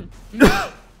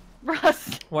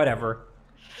 Russ. Whatever.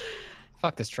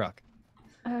 Fuck this truck.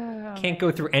 Can't go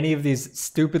through any of these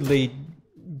stupidly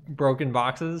broken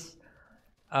boxes.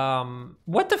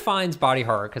 What defines body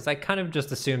horror? Because I kind of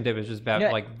just assumed it was just about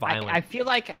like violent. I feel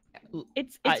like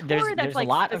It's there's horror that's there's like a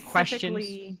lot of questions.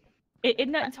 specifically-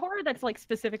 it's horror that's like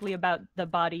specifically about the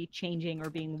body changing or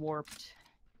being warped.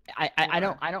 I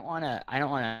don't want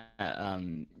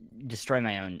to destroy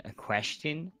my own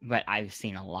question, but I've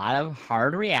seen a lot of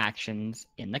hard reactions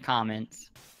in the comments.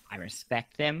 I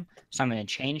respect them, so I'm going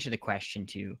to change the question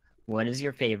to what is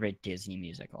your favorite Disney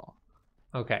musical?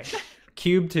 Okay.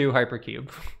 Cube to Hypercube.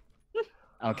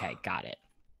 Okay, got it.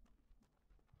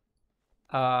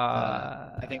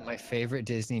 I think my favorite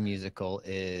Disney musical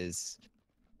is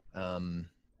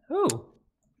Who?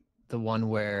 the one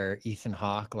where Ethan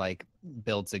Hawke like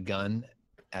builds a gun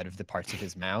out of the parts of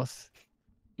his mouth.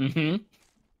 Mm-hmm.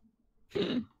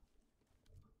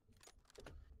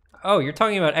 Oh, you're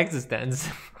talking about Existence.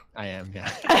 I am, yeah.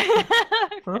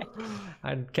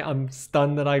 I'm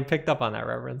stunned that I picked up on that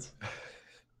reference.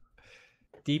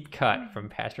 Deep cut from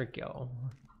Patrick Gill.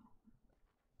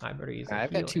 I better use.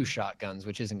 I've got 2 shotguns,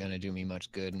 which isn't going to do me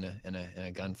much good in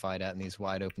a gunfight out in these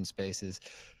wide open spaces.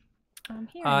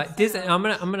 Disney. I'm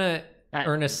gonna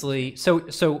earnestly.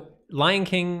 So Lion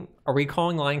King. Are we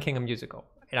calling Lion King a musical?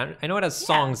 I know it has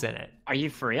songs in it. Are you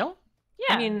for real?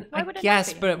 Yeah. I mean, why I would it not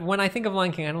guess, be? but when I think of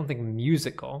Lion King, I don't think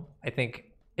musical. I think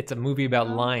it's a movie about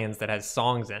Oh. lions that has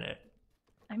songs in it.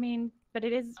 I mean, but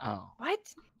it is. Oh. What?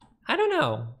 I don't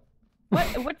know.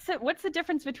 What's the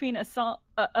difference between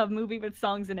a movie with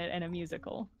songs in it and a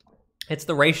musical? It's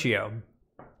the ratio.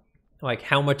 Like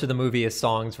how much of the movie is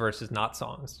songs versus not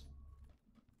songs.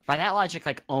 By that logic,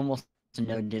 like almost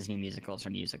no Disney musicals are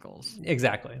musicals.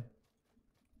 Exactly.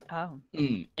 Oh.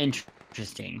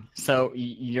 Interesting. So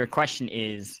your question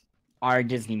is, are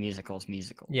Disney musicals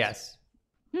musicals? Yes.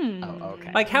 Hmm. Oh,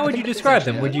 okay. Like how would you That's describe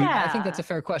them? actually- Would you Yeah. I think that's a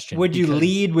fair question. would you because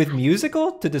lead with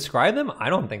musical to describe them? I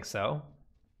don't think so.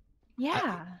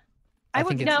 Yeah. I I think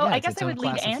would it's- no. yeah, I it's guess its I own would lead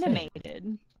class of thing.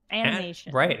 animated.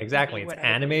 Animation. Right, would be exactly. It's what I would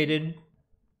lead. animated.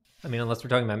 I mean, unless we're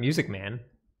talking about Music Man.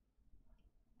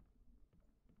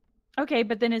 Okay,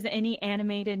 but then is any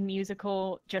animated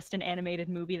musical just an animated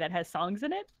movie that has songs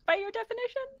in it by your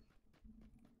definition?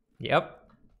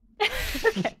 Yep.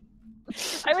 Okay.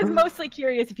 I was mostly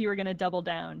curious if you were going to double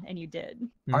down, and you did.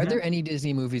 Are Mhm. there any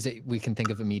Disney movies that we can think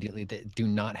of immediately that do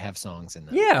not have songs in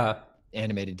them? Yeah.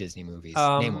 Animated Disney movies.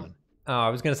 Um, Name one. Oh, I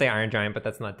was gonna say Iron Giant, but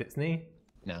that's not Disney.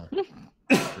 No.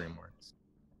 DreamWorks.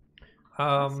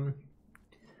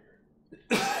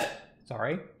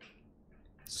 Sorry.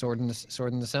 Sword in the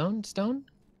Stone? Stone?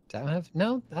 Does that have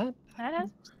no? That That has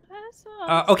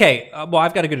songs. Okay. Well,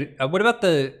 I've got a good. What about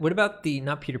the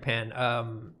not Peter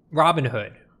Pan? Robin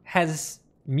Hood has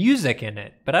music in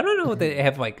it, but I don't know if they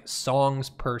have like songs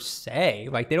per se.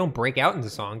 Like they don't break out into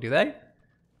song, do they?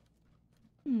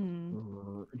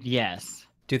 Yes.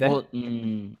 Do they? Well,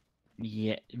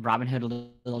 yeah. Robin Hood,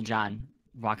 Little John,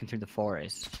 walking through the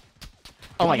forest.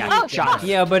 Oh my Oh, god! Shot.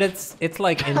 Yeah, but it's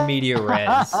like in media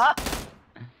res.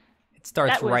 It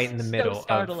starts That was right in the so middle of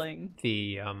startling.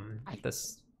 the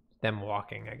them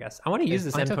walking. I guess I want to use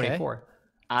Is this Pint okay?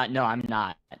 M24. No, I'm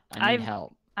not. I need I've-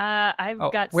 help. I've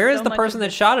Oh, got. where is so the much person of that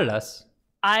this- shot at us?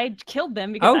 I killed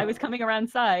them because Oh. I was coming around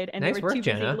side, and Nice they were work, too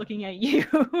busy Jenna. looking at you.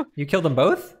 You killed them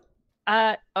both?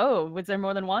 Oh, was there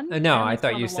more than one? No, only I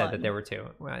thought saw you the said that one. there were two.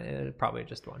 Well, probably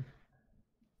just one.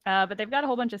 But they've got a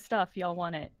whole bunch of stuff. Y'all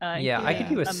want it? Yeah, I could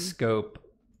do a including, scope.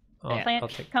 Yeah. Plant, I'll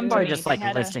take come People to are me. just They like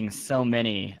had a listing so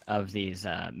many of these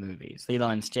movies: Lilo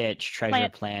and Stitch, Treasure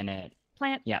Plant. Planet.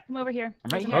 Plant. Yeah. Come over here.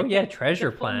 Right There's a here. Oh med yeah, kit. Treasure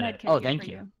There's a full med Planet. kit Oh, here thank for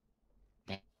you.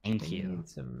 Thank you.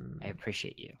 I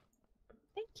appreciate you.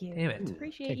 Thank you. Damn it.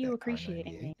 Appreciate Take you that, appreciating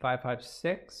Carnage. me.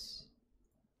 556.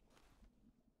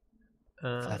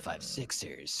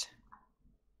 5.56ers.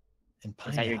 And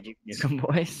Is that your pineapple. Duke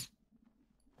Nukem voice?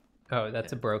 Oh,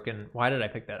 that's a broken. Why did I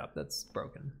pick that up? That's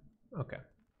broken. Okay.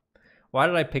 Why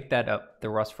did I pick that up? The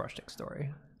Russ Frushtick story.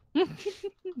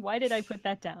 Why did I put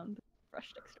that down?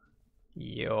 Brushed extra.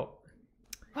 Yo.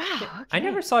 Wow. I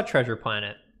never saw Treasure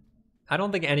Planet. I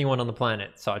don't think anyone on the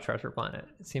planet saw Treasure Planet.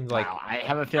 It seems like Wow, I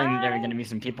have a feeling there are going to be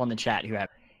some people in the chat who have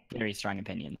very strong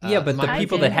opinions. yeah, but the my-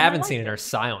 people I that did, and I haven't liked seen it it. are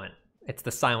silent. It's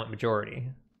the silent majority.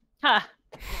 Ha!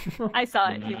 I saw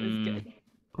it. It was good. It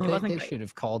wasn't They great. should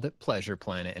have called it Pleasure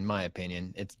Planet, in my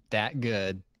opinion. It's that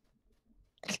good.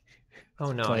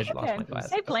 Oh no, I Pleasure. lost Okay. my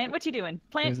glass. Hey, Plant, what you doing?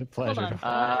 It Plant, was a hold pleasure. on.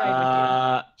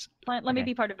 Right with you. Plant, let me okay.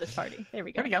 be part of this party. There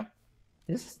we go. There we go.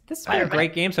 This has been a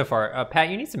great game so far. Pat,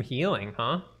 you need some healing,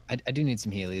 huh? I do need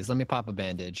some Heelys. Let me pop a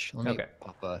bandage. Let me Okay.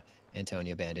 pop a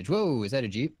Antonia bandage. Whoa, is that a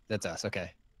Jeep? That's us.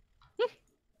 Okay.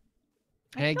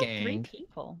 Hey, I killed 3 gang.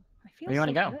 people. I feel Where you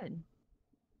wanna so go? good.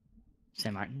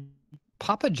 San Martin.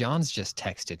 Papa John's just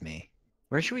texted me.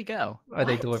 Where should we go? Are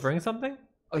they What? delivering something?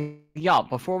 Oh, y'all,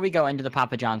 before we go into the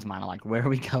Papa John's monologue, where are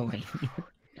we going?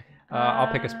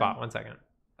 I'll pick a spot. 1 second.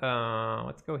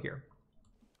 Let's go here.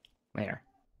 Where?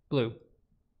 Blue.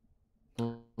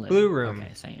 Blue room.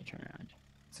 Okay, so you turn around.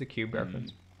 It's a cube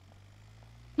reference.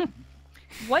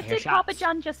 What Hair did Papa shots.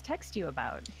 John just text you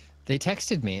about? They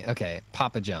texted me. Okay,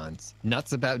 Papa John's.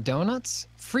 Nuts about donuts?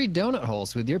 Free donut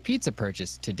holes with your pizza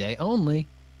purchase today only.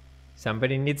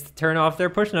 Somebody needs to turn off their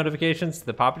push notifications to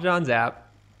the Papa John's app.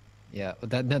 Yeah,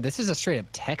 no, this is a straight up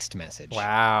text message.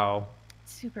 Wow.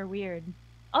 Super weird.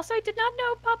 Also, I did not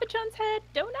know Papa John's had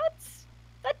donuts.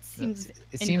 That seems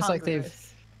It seems like incongruous.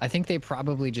 I think they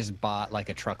probably just bought like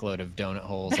a truckload of donut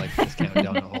holes, like discount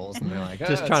donut holes, and they're like,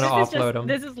 Just "Oh, trying to it's- This is offload 'em.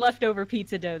 This is leftover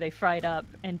pizza dough they fried up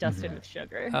and dusted with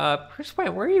sugar. Push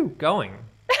Plant, where are you going?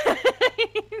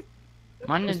 I'm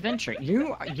on an adventure.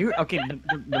 You okay?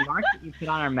 The mark that you put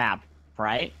on our map,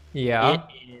 right? Yeah. It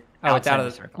is Oh, it's outside out of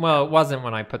the circle. Well, it wasn't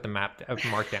when I put the mark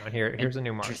down. Here's a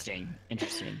new mark.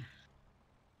 Interesting.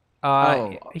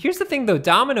 Here's the thing though,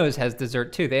 Domino's has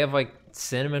dessert too. They have like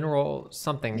cinnamon roll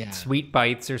something, Yeah. sweet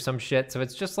bites or some shit. So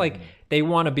it's just like they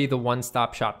want to be the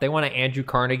one-stop shop. They want to Andrew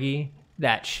Carnegie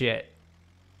that shit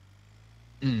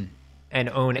Mm. and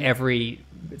own every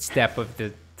step of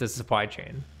the supply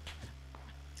chain.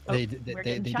 They we're they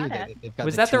getting do. shot at. They've got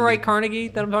Was that the two right lead- Carnegie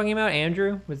that I'm talking about?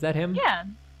 Andrew? Was that him? Yeah,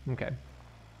 Okay.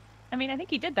 I mean, I think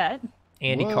he did that.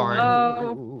 Andy Whoa. Carn.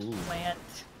 Oh,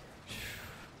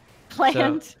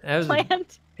 Plant. that was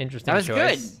Plant. interesting That was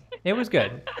choice. It was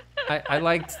good. I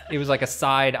liked it. Was like a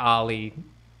side ollie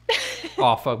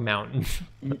off a mountain.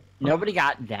 Nobody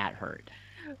got that hurt.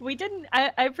 We didn't.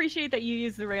 I appreciate that you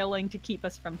used the railing to keep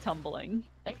us from tumbling.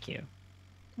 Thank you.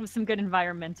 It was some good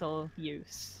environmental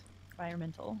use.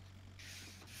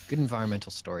 Good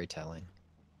environmental storytelling.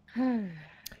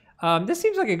 This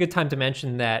seems like a good time to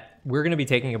mention that we're going to be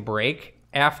taking a break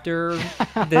after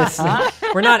this.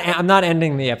 I'm not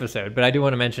ending the episode, but I do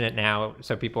want to mention it now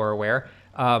so people are aware.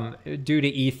 Due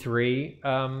to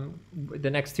E3, the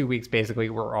next 2 weeks, basically,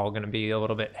 we're all going to be a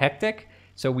little bit hectic.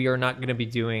 So we are not going to be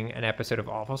doing an episode of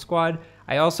Awful Squad.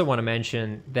 I also want to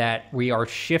mention that we are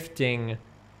shifting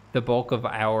the bulk of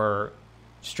our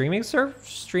streaming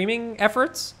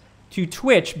efforts to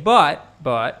Twitch,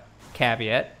 but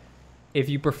caveat, if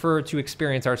you prefer to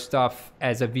experience our stuff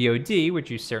as a VOD, which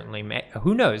you certainly may,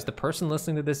 who knows, the person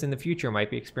listening to this in the future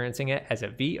might be experiencing it as a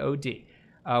VOD.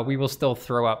 We will still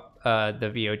throw up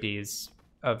the VODs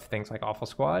of things like Awful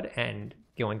Squad and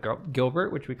Gil and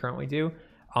Gilbert, which we currently do,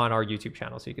 on our YouTube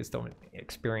channel, so you can still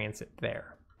experience it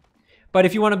there. But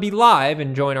if you want to be live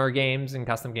and join our games and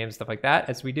custom games, stuff like that,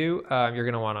 as we do, you're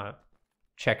going to want to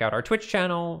check out our Twitch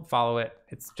channel, follow it.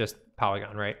 It's just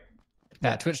Polygon, right?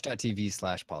 Yeah,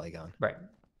 twitch.tv/Polygon. Right.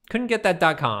 Couldn't get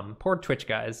that .com. Poor Twitch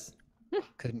guys.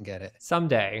 Couldn't get it.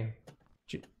 Someday,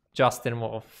 Justin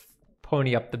will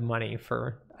pony up the money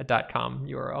for a .com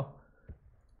URL.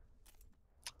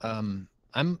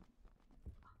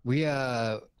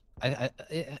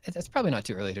 It's probably not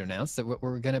too early to announce that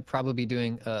we're going to probably be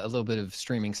doing a little bit of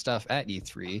streaming stuff at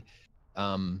E3.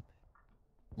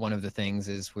 One of the things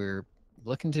is we're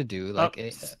looking to do like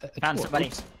a Found tour. somebody.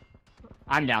 Oops.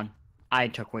 I'm down. I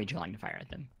took way too long to fire at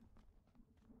them.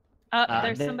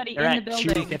 There's somebody they're in the at building.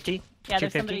 250. Yeah,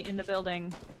 there's 250? somebody in the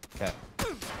building. Okay.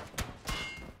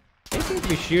 They seem to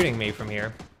be shooting me from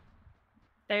here.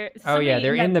 There's Oh yeah, somebody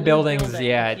they're that in the blue buildings. building.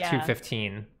 Yeah, at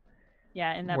 215,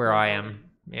 Yeah, in that where blue I building.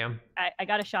 am. Yeah. I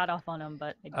got a shot off on him,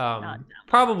 but I did not.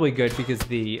 Probably good because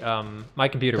the my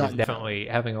computer was Done. definitely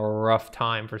having a rough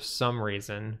time for some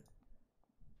reason.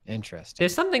 Interesting.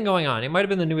 There's something going on. It might have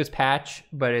been the newest patch,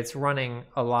 but it's running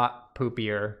a lot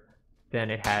poopier than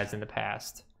it has in the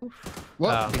past.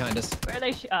 Whoa, behind us. Where are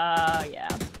they? Yeah. Yeah,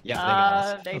 they got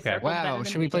us. They Okay. circled Wow, better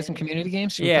should than we play some did. community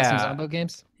games? Should we play some Yeah. Zombo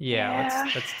games? Yeah,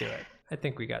 Yeah. let's do it. I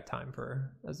think we got time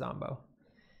for a Zombo.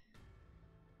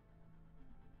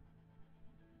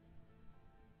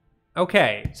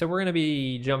 Okay, so we're gonna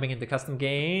be jumping into custom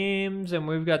games, and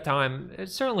we've got time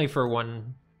certainly for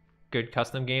one good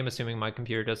custom game, assuming my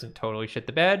computer doesn't totally shit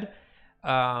the bed.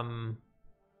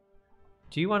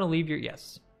 Do you want to leave your...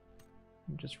 Yes.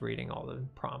 I'm just reading all the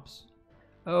prompts.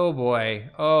 Oh boy.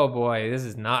 Oh boy. This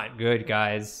is not good,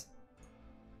 guys.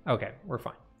 Okay, we're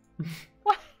fine.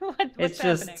 What's It's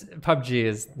happening? just PUBG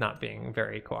is not being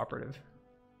very cooperative.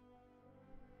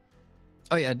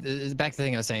 Oh yeah, back to the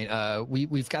thing I was saying.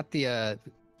 We've got the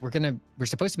we're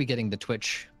supposed to be getting the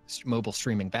Twitch mobile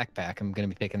streaming backpack. I'm gonna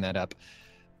be picking that up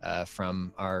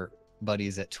from our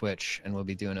buddies at Twitch, and we'll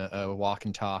be doing a walk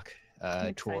and talk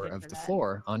tour excited of for the that.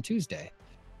 floor on Tuesday,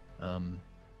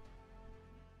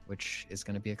 which is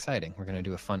gonna be exciting. We're gonna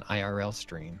do a fun IRL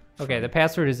stream. Okay, from- the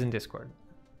password is in Discord.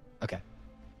 Okay.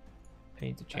 I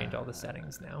need to change all the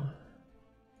settings now.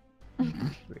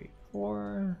 3,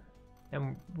 4.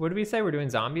 And what did we say? We're doing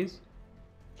zombies?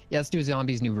 Yeah, let's do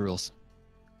zombies new rules.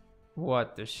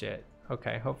 What the shit?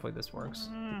 Okay, hopefully this works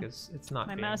because it's not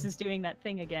My being... mouse is doing that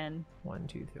thing again. 1,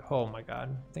 2, 3. Oh my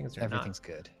god, things are Everything's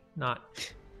good.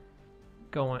 not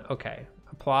going. Okay,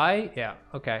 apply. Yeah.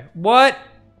 Okay. What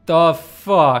the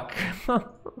fuck?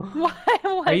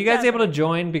 Are you guys able to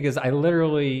join? Because I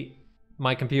literally,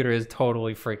 my computer is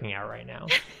totally freaking out right now.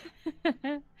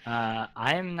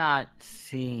 I am not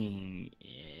seeing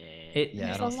it.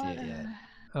 Yeah, I don't see it yet.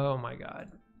 Oh my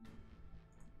god.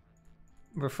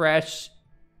 Refresh.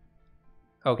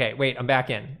 Okay, wait, I'm back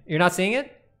in. You're not seeing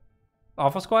it?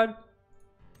 Awful Squad?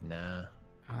 Nah.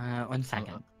 1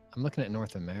 second. I'm looking at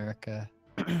North America.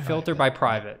 Filter by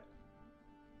private.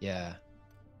 Yeah.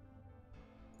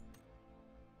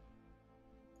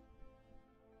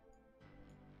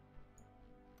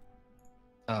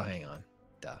 Oh, hang on.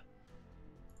 Duh.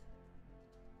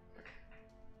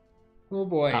 Oh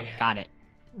boy. Oh, got it.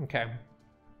 Okay.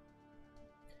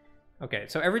 Okay,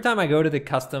 so every time I go to the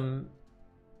custom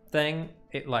thing,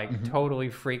 it like totally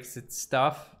freaks its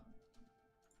stuff.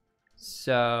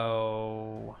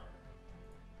 So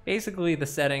basically the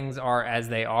settings are as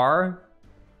they are,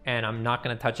 and I'm not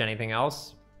going to touch anything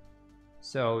else.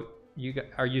 So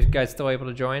are you guys still able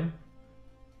to join?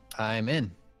 I'm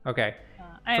in. Okay.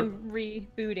 I am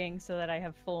rebooting so that I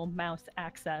have full mouse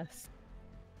access.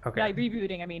 Okay. By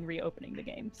rebooting, I mean reopening the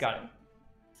game. Got so- it.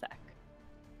 Sec.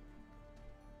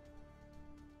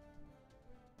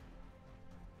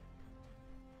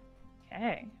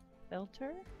 Okay.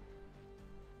 Filter.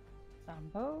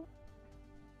 Zombo.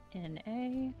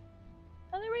 NA.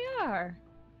 Oh, there we are.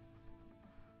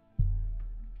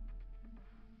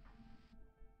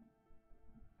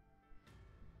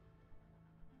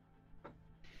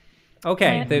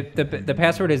 Okay, the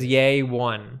password is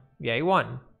yay1.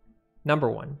 Yay1.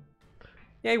 Number 1.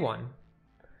 Yay1.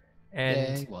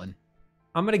 And Yay, one.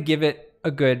 I'm going to give it a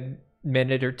good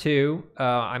minute or two.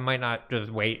 I might not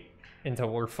just wait until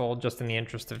we're full, just in the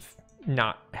interest of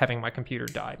not having my computer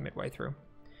die midway through.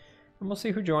 And we'll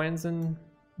see who joins, and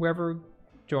whoever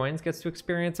joins gets to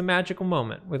experience a magical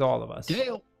moment with all of us.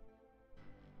 Dale.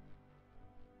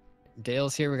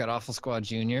 Dale's here. We got Awful Squad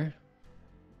Jr.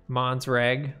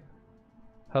 Monsreg.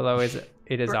 Hello,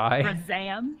 it is I.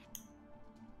 Razam.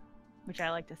 Which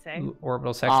I like to say.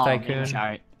 Orbital Sex Oh, Tycoon. Meme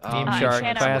Shark. Meme I Shark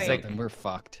cannot Classic. And we're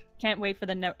fucked. Can't wait for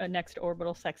the next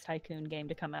Orbital Sex Tycoon game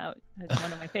to come out. It's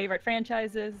one of my favorite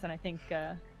franchises, and I think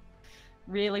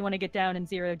really want to get down in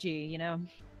 0G, you know?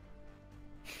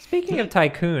 Speaking of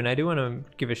Tycoon, I do want to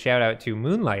give a shout out to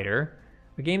Moonlighter,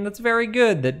 a game that's very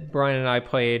good that Brian and I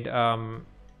played.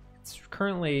 It's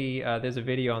currently, there's a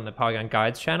video on the Polygon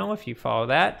Guides channel if you follow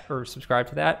that or subscribe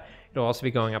to that. It'll also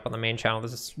be going up on the main channel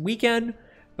this weekend,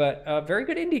 but a very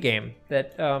good indie game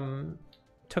that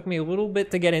took me a little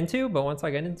bit to get into, but once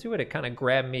I got into it, it kind of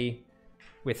grabbed me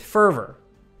with fervor.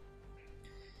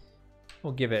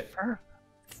 We'll give it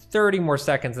 30 more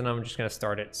seconds and I'm just going to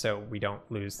start it so we don't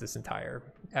lose this entire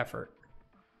effort.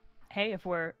 Hey, if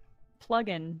we're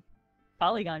plugging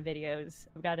Polygon videos,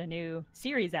 we've got a new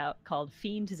series out called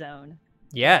Fiend Zone.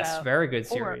 Yes, about very good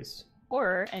horror. series.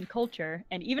 Horror and culture,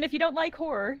 and even if you don't like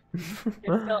horror,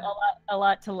 there's still a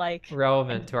lot to like.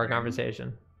 Relevant to our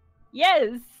conversation.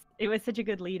 Yes, it was such a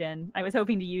good lead-in. I was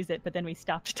hoping to use it, but then we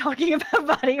stopped talking about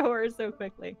body horror so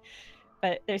quickly.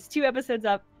 But there's 2 episodes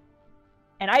up,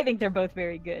 and I think they're both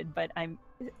very good, but I'm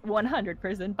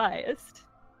 100% biased.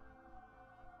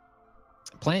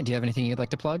 Plant, do you have anything you'd like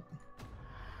to plug?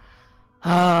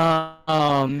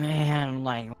 Oh man,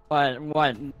 like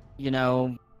what, you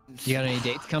know. You got any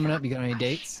dates coming up? You got any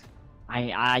dates?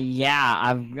 Yeah,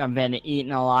 I've been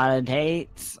eating a lot of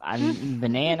dates. I'm eating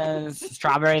bananas,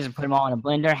 strawberries, and put them all in a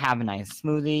blender. Have a nice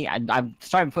smoothie. I've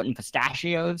started putting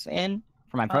pistachios in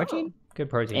for my protein. Good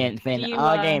protein. And it's been Do you,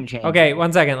 a game changer. Okay,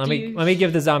 1 second. Let Do me you- let me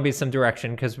give the zombies some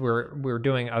direction because we're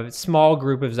doing a small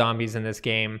group of zombies in this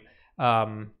game,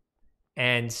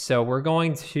 and so we're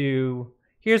going to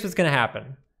Here's what's gonna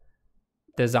happen.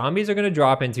 The zombies are gonna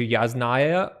drop into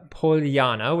Yasnaya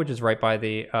Polyana, which is right by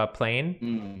the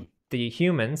plane. The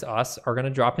humans, us, are gonna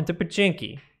drop into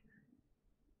Pachinki.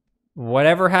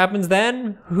 Whatever happens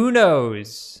then, who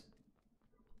knows?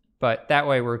 But that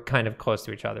way we're kind of close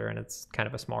to each other and it's kind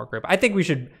of a small group. I think we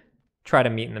should try to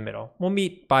meet in the middle. We'll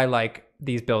meet by like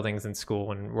these buildings in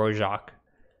school in Rojak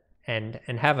and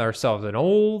have ourselves an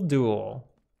old duel.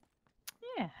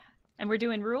 Yeah. And we're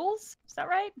doing rules? Is that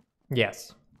right?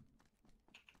 Yes.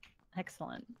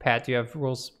 Excellent. Pat, do you have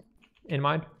rules in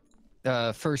mind?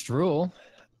 First rule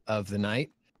of the night.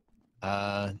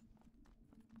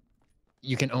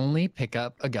 You can only pick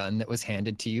up a gun that was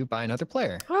handed to you by another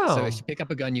player. Oh. So if you pick up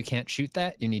a gun, you can't shoot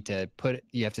that. You need to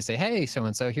you have to say, hey,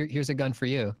 so-and-so, here's a gun for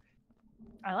you.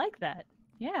 I like that.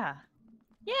 Yeah.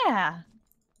 Yeah.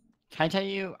 Can I tell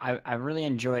you, I really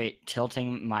enjoy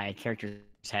tilting my character's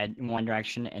head in one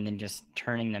direction and then just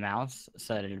turning the mouse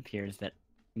so that it appears that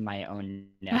my own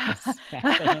neck is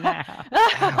snapping out.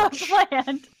 Ouch.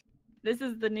 Planned. This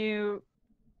is the new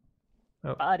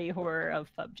Oh. body horror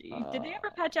of PUBG. Did they ever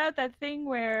patch out that thing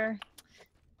where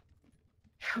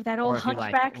that Or old if you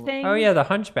like- hunchback thing? Oh yeah, the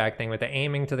hunchback thing with the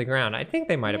aiming to the ground. I think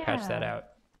they might have patched that Yeah. out.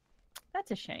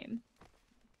 That's a shame.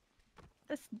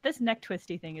 This neck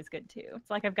twisty thing is good too.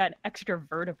 It's like I've got extra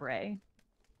vertebrae.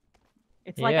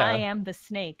 It's like I Yeah. am the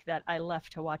snake that I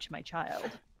left to watch my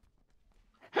child.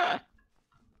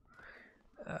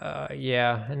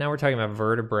 Yeah, and now we're talking about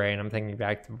vertebrae, and I'm thinking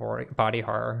back to body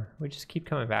horror. We just keep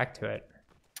coming back to it.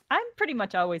 I'm pretty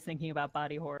much always thinking about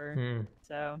body horror. Hmm.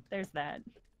 So there's that.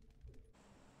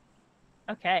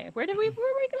 Okay, where were we gonna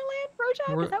land?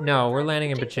 Rojak? Is that where No, we we're said?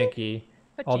 landing in Pachinki.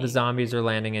 All the Pachinki. zombies are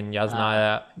landing in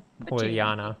Yasnaya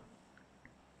Polyana.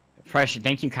 Fresh, I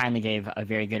think you kindly gave a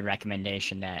very good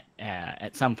recommendation that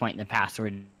at some point the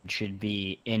password should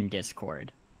be in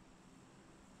Discord.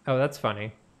 Oh, that's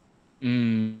funny.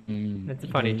 It's a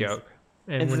It funny is. joke.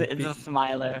 And It's, wouldn't it's be- a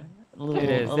smiler. It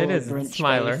is, A little it's a Grinch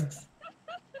smiler. face.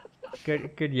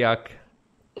 Good yuck.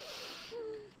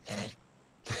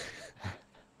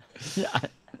 Yeah,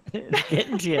 it's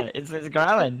getting to you. It's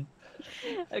growing.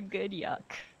 A good yuck.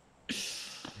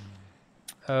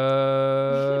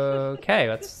 Okay,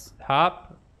 let's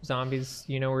hop. Zombies,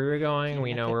 you know where we're going.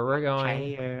 We know where we're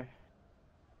going. Fire.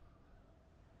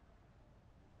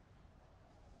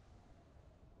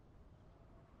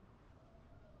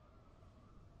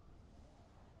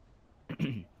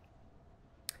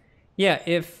 Yeah,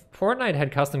 if Fortnite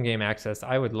had custom game access,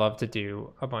 I would love to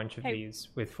do a bunch of Hey- these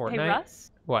with Hey Fortnite.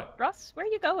 Russ? What? Russ, where are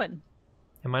you going?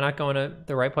 Am I not going to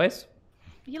the right place?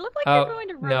 You look like Oh, you're going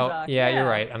to no. Rojak. Yeah, you're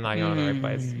right. I'm not going to the right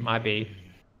place. Hmm. My B.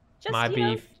 Just, My you know,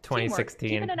 beef, 2016.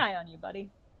 teamwork. Keeping an eye on you, buddy.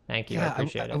 Thank you. I Yeah,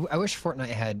 appreciate it. I wish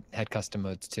Fortnite had custom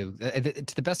modes too.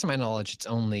 To the best of my knowledge, it's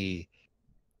only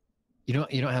you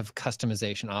don't have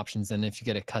customization options, and if you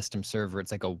get a custom server,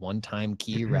 it's like a one-time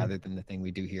key rather than the thing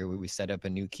we do here where we set up a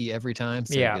new key every time.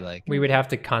 So Yeah, it'd be like, we would have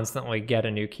to constantly get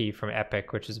a new key from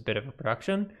Epic, which is a bit of a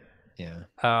production. yeah.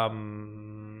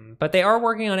 But they are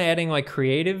working on adding like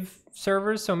creative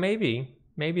servers, so maybe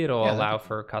it'll Yeah, allow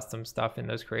for custom stuff in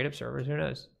those creative servers. Who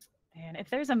knows? Man, if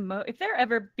there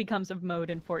ever becomes a mode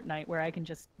in Fortnite where I can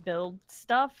just build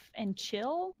stuff and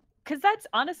chill, because that's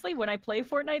honestly when I play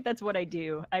Fortnite, that's what I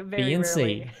do. I very B and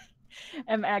rarely C.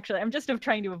 I'm just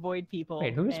trying to avoid people.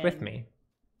 Wait, who's with and- me?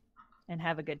 And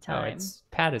have a good Oh, time. it's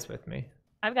Pat is with me.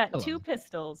 I've got Hello. 2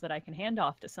 pistols that I can hand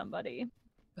off to somebody.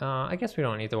 I guess we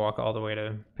don't need to walk all the way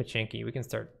to Pachinki. We can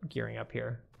start gearing up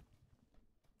here.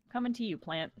 Coming to you,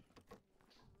 plant.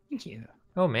 Thank you.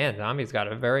 Oh man, zombies got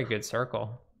a very good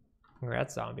circle.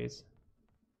 Congrats, zombies.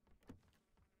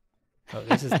 Oh,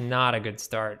 this is not a good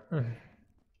start.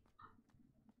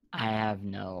 I have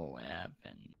no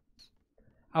weapon.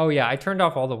 Oh yeah, I turned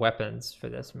off all the weapons for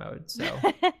this mode, so.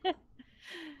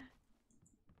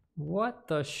 What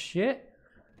the shit?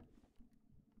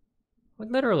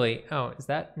 What, literally? Oh, is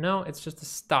that? No, it's just a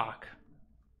stock.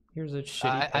 Here's a shitty pistol.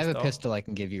 I have a pistol I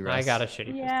can give you, Russ. I got a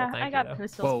shitty Yeah, pistol. Thank I got you, though.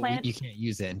 pistols. Well, Plant. you can't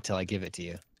use it until I give it to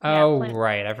you. Yeah, Oh plant.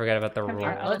 right, I forgot about the Come rule.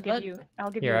 here, I'll Let- give let- you.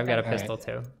 I'll give Here, you. I've got a gun. pistol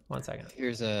too. 1 second.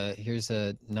 Here's some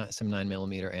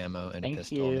 9mm ammo and Thank a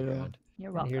pistol on the you. ground. You're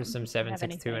And welcome. here's some Do you have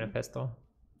 7.62 and a anything? pistol.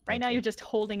 Right Thank now, you. you're just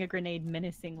holding a grenade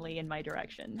menacingly in my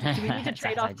direction. Do we need to Yes,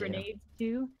 trade I off do. grenades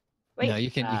too? Wait, No,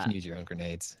 you can use your own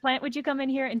grenades. Plant, would you come in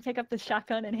here and pick up the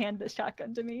shotgun and hand the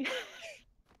shotgun to me?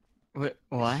 What?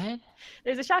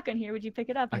 There's a shotgun here. Would you pick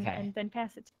it up Okay. and then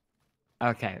pass it?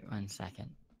 Okay, 1 second.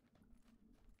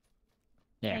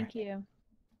 There. Thank you.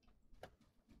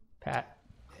 Pat.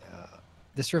 Yeah.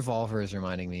 This revolver is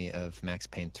reminding me of Max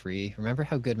Payne 3. Remember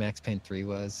how good Max Payne 3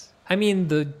 was? I mean,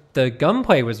 the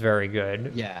gunplay was very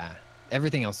good. Yeah.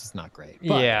 Everything else is not great.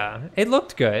 But Yeah, it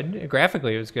looked good.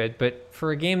 Graphically, it was good. But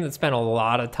for a game that spent a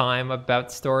lot of time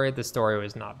about story, the story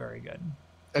was not very good.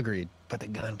 agreed. But the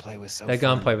gunplay was so The fun.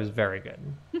 gunplay was very good.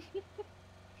 It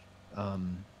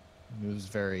was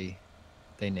very...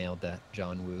 They nailed that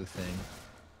John Woo thing.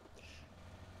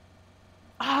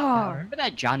 Oh, Oh, remember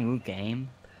that John Woo game?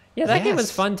 Yeah, that game was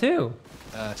Yes. fun too.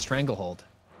 Stranglehold.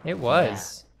 It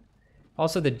was.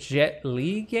 Also, the Jet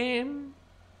Li game.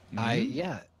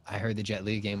 I heard the Jet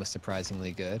Li game was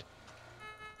surprisingly good.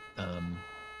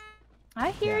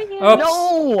 I hear Yeah. you. Oh.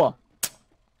 No!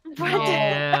 What?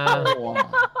 Yeah. No.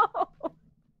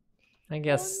 I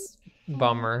guess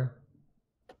bummer.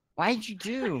 Why'd you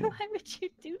do? Why would you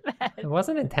do that? It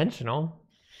wasn't intentional.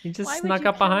 You just Why would snuck you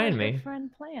up kill behind what your me. friend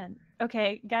planned?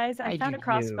 Okay, guys, I Why'd found a you do?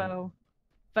 crossbow,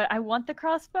 but I want the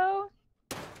crossbow.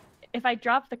 If I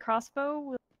drop the crossbow,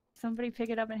 will somebody pick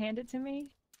it up and hand it to me?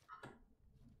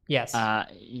 Yes.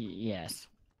 Yes.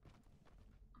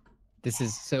 This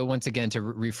is... So once again, to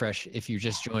refresh, if you're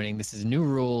just joining, this is new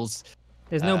rules.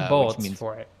 There's no which bolts means-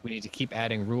 for it. We need to keep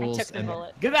adding I rules. took the And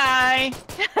bullet. Goodbye!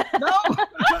 No!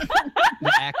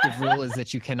 the active rule is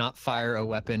that you cannot fire a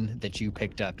weapon that you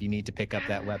picked up. You need to pick up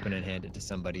that weapon and hand it to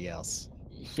somebody else.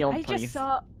 Heal, I please.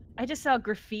 just saw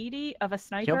graffiti of a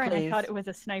sniper, and I thought please. it was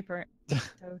a sniper.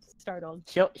 So startled.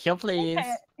 Heal, please.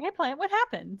 Hey, Plant, what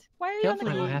happened? Why are you Heal, on the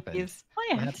What ground? happened? please.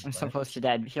 Plant, happened? I'm so close to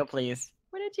dead. Heal, please.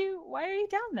 why are you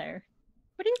down there?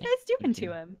 What are you guys doing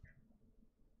to him?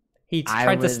 He I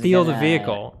tried to was steal the gonna-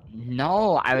 vehicle.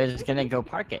 No, I was gonna go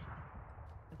park it.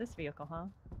 This vehicle, huh?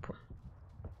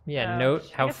 Yeah, Oh, note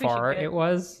I how guess we should far get- it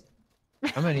was.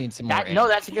 I'm gonna need some more. That, no,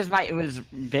 that's because it was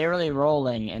barely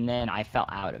rolling, and then I fell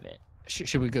out of it.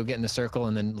 Should we go get in the circle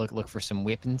and then look for some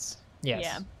weapons? Yes.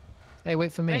 Yeah. Hey,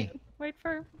 wait for me. Wait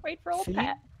for old See?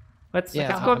 Pat. Let's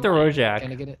Yeah, go up to Can I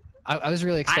Rojak. get it? I was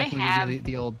really expecting you to have- do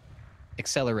the old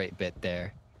accelerate bit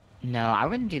there. No, I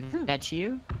wouldn't do that to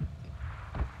you.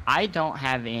 I don't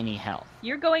have any health.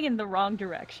 You're going in the wrong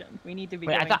direction. We need to be.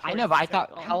 Wait, going I know, towards but the I thought,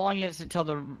 circle. how long is it till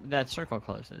that circle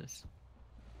closes?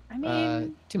 I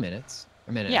mean, 2 minutes.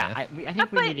 A minute. Yeah, and a half. I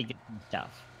think we But- need to get some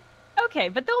stuff. okay,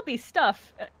 but there'll be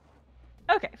stuff.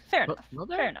 Okay, fair Will- enough. will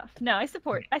there? Fair enough. No, I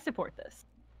support this.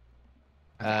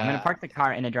 Okay, I'm gonna Uh, park the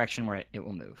car in a direction where it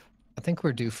will move. I think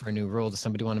we're due for a new rule. Does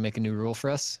somebody want to make a new rule for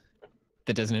us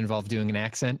that doesn't involve doing an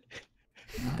accent?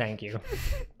 Thank you.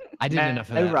 I did enough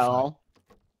of No that. roll.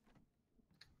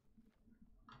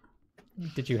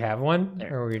 Did you have one,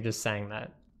 There. or were you just saying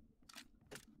that?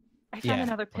 I found Yeah,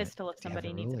 another but pistol if do you have somebody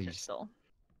a needs a rule or you just- pistol.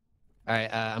 All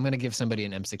right, I'm gonna give somebody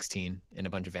an M16 and a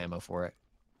bunch of ammo for it.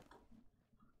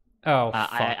 Oh, I-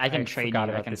 fuck. I can trade forgot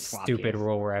you, I about can this swap stupid you.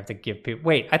 rule where I have to give people.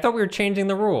 Wait, I thought we were changing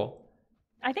the rule.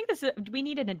 I think we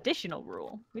need an additional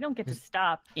rule. We don't get to Is-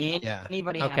 stop. Yeah.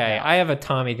 Anybody have Okay, health? I have a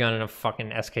Tommy gun and a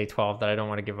fucking SK-12 that I don't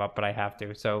want to give up, but I have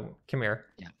to. So come here.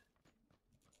 Yeah.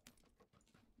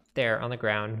 There on the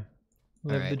ground.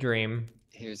 Live the Alright. dream.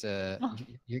 Here's a. Oh.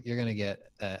 You're gonna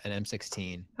get an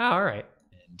M16 Oh, all right.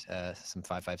 and some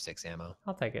 5.56 ammo.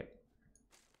 I'll take it.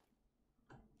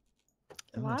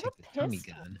 I'm gonna Lot take of the Tommy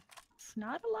pistols. gun. It's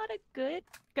not a lot of good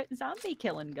zombie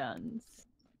killing guns.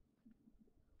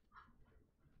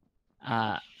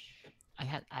 I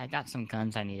got some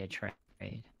guns I need to trade.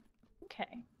 Okay.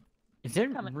 Is there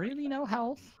Coming. really no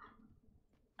health?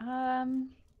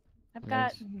 I've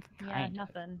got There's yeah, kind of.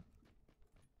 nothing.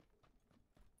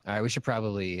 All right, we should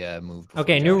probably move. before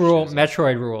Okay, new Josh rule, shows up.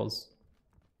 Metroid rules.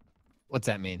 What's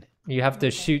that mean? You have to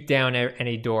shoot down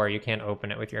any door. You can't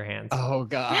open it with your hands. Oh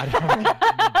God.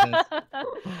 Okay.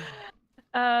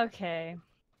 Okay.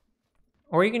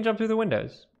 Or you can jump through the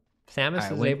windows. Samus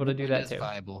Alright, is win- able to do that windows too.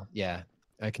 Viable. Yeah,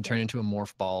 I can turn into a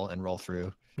morph ball and roll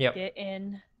through. Yep. Get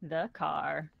in the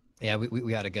car. Yeah,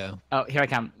 we gotta go. Oh, here I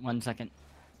come. 1 second.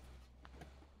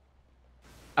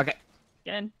 Okay.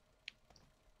 Get in.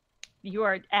 You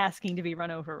are asking to be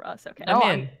run over, Russ. Okay. I'm No,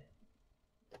 in.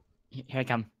 Here I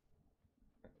come.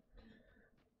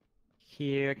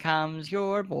 Here comes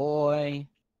your boy.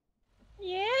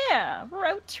 Yeah,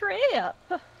 road trip.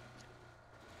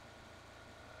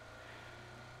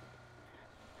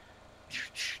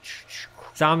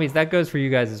 Zombies, that goes for you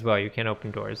guys as well. You can't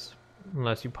open doors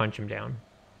unless you punch them down.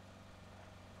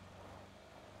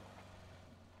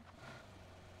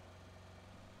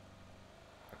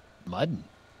 Muddin'.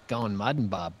 Going muddin',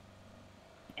 Bob.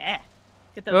 Yeah.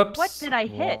 Get the, what Oops. did I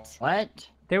hit? What?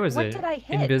 There was What a did I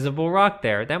hit? invisible rock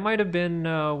there. That might have been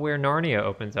where Narnia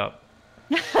opens up.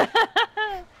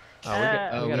 Oh, we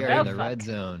got Oh, we we got a are in big- the red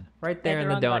zone. right there in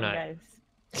the wrong button, donut. guys.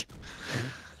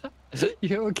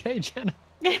 You okay, Jenna?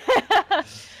 I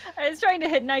was trying to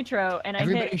hit nitro, and I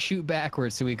Everybody hit. shoot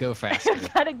backwards so we go faster.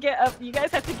 Gotta get up. You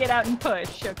guys have to get out and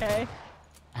push, okay?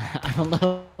 I'm a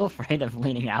little afraid of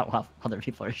leaning out while other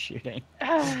people are shooting.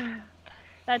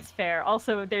 That's fair.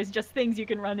 Also, there's just things you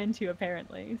can run into,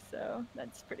 apparently, so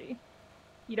that's pretty...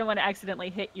 You don't want to accidentally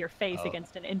hit your face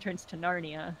against an entrance to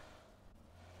Narnia.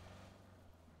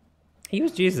 He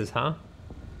was Jesus, huh?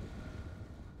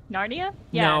 Narnia?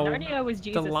 Yeah, No, Narnia was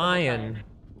Jesus. The whole lion. time.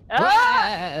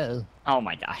 Ah! Wow. Oh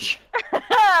my gosh.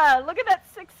 Look at that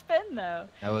 6 spin, though.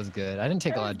 That was good. I didn't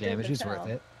take That a lot was of good damage. It as was worth hell.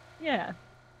 it. Yeah.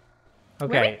 Where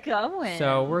are Okay. we going?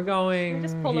 So we're going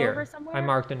just pull here. over somewhere? I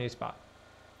marked a new spot.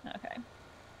 Okay.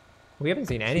 We haven't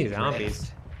seen any Drift.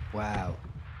 zombies. Wow.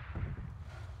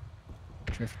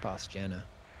 Drift boss Jenna.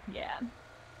 Yeah.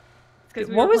 It's because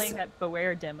we What were was- playing that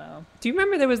Beware demo. Do you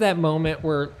remember there was that moment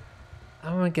where I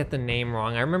don't want to get the name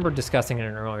wrong. I remember discussing it in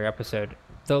an earlier episode.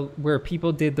 Where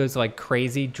people did those like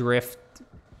crazy drift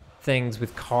things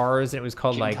with cars, and it was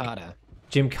called like Gymkhana.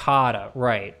 Gymkhana,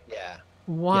 right? Yeah.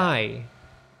 Why?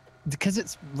 Because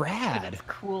it's rad. It's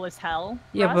cool as hell.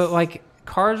 Yeah, Russ? but like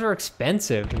cars are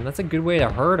expensive, and that's a good way to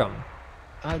hurt them.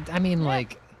 I mean,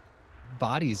 like,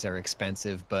 bodies are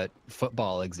expensive, but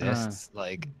football exists.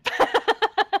 Like,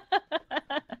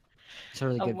 It's a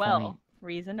really a good point.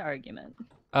 well-reasoned argument.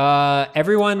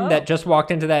 Everyone Oh. that just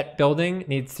walked into that building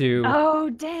needs to Oh,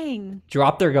 dang.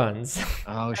 drop their guns.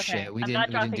 oh Okay, shit, we I'm not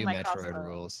didn't do dropping my Metro crossbow.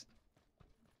 rules.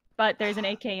 But there's an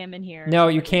AKM in here. No,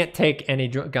 you can't take any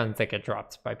guns that get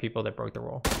dropped by people that broke the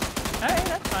rule. Alright,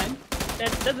 that's fine.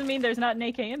 That doesn't mean there's not an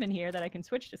AKM in here that I can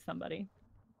switch to somebody.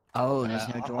 Oh, there's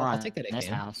no I'll- door I'll on take that this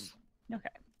again. house. Okay.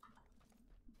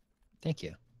 Thank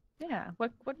you. Yeah.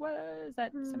 What was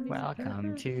that? 76 Welcome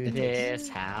characters? to this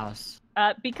house.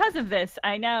 Because of this,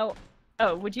 I now.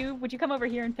 Oh, would you come over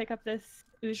here and pick up this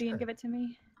Uzi Sure. and give it to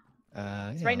me?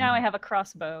 Yeah, Right now I have a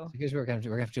crossbow. So here's where we're gonna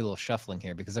have to do a little shuffling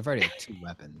here because I've already have 2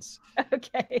 weapons.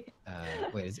 Okay.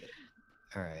 Wait, is it?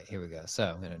 All right, here we go. So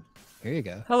I'm gonna. Here you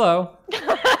go. Hello.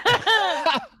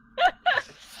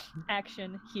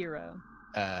 Action hero.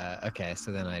 Okay,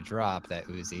 so then I drop that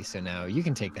Uzi. So now you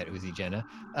can take that Uzi, Jenna.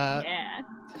 Yeah.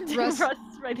 Russ-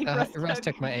 I think Russ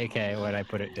took my AK when I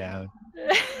put it down.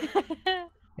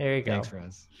 There you go. Thanks,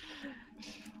 Russ.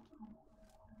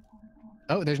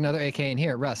 Oh, there's another AK in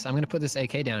here. Russ, I'm gonna put this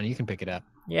AK down and you can pick it up.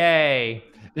 Yay.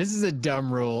 This is a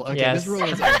dumb rule. Okay, Yes. this rule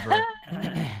is over.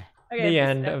 Okay, The this-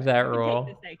 end of that you can rule.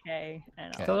 Take this AK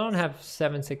and Okay. Still don't have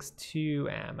 7.62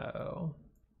 ammo.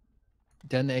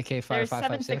 Done the AK There's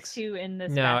 5556. 7.62 in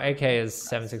this. No, backpack. AK is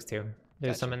 7.62.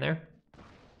 There's Gotcha. some in there.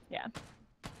 Yeah.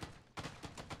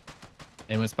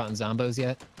 Anyone spotting zombos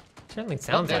yet? Certainly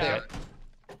sounds there like they it.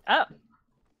 Oh.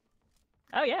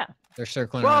 Oh yeah. They're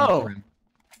circling around the Whoa! rim.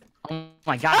 Oh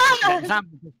my gosh, Ah! that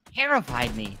zombie just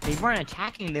terrified me. They weren't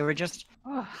attacking, they were just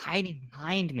hiding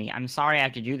behind me. I'm sorry I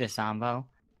have to do this, Zombo.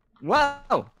 Whoa!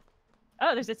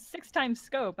 Oh, there's a 6x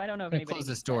scope. I don't know if I'm gonna anybody. close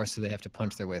this door so they have to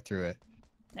punch their way through it.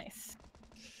 Nice.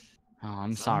 Oh,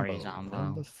 I'm sorry, Zombo.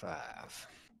 Number 5.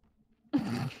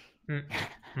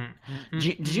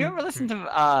 Did you ever listen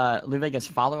to Lou Vega's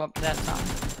follow-up to that song?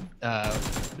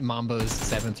 Mambo's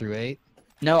 7 through 8.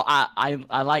 No,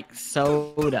 I like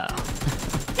soda.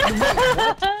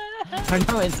 Or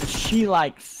no, it's she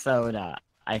likes soda,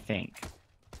 I think.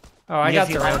 Oh, I Yes,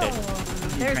 got you surrounded. Oh,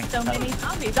 there's drink so soda. many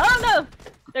zombies. Oh no!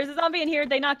 There's a zombie in here.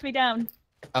 They knocked me down.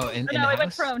 Oh, in Oh the no, I went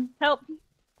house? prone. Help!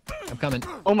 I'm coming.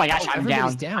 Oh my gosh, Oh, I'm down.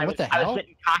 everybody's down. I What was, the I hell? was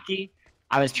getting cocky.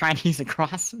 I was trying to use a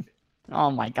cross.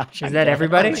 Oh my gosh. Is I'm that dead.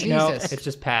 everybody? Oh, No, Jesus. it's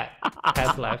just Pat.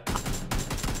 Pat's left.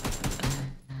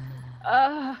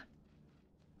 Oh,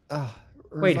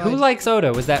 Wait, who revive- likes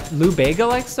soda? Was that Lou Bega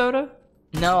like soda?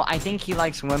 No, I think he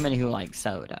likes women who like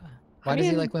soda. Why does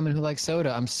he mean- like women who like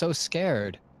soda? I'm so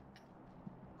scared.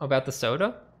 About the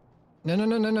soda? No, no,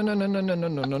 no, no, no, no, no, no, no, no,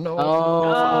 no, no, no.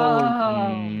 Oh,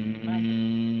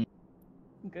 mm,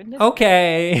 Goodness.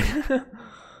 Okay.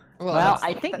 well, that's-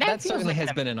 I think that that feels certainly like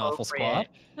has been an awful squad.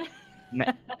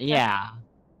 Yeah.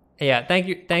 Yeah, thank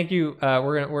you.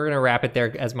 We're gonna wrap it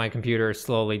there as my computer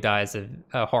slowly dies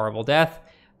a horrible death.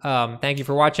 Thank you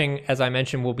for watching. As I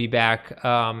mentioned, we'll be back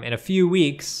in a few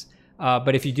weeks.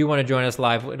 But if you do want to join us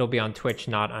live, it'll be on Twitch,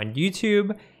 not on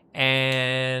YouTube.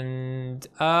 And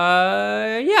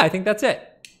yeah, I think that's it.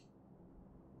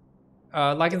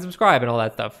 Like and subscribe and all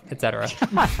that stuff, etc.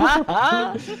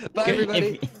 Bye,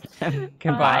 everybody.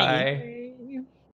 Goodbye.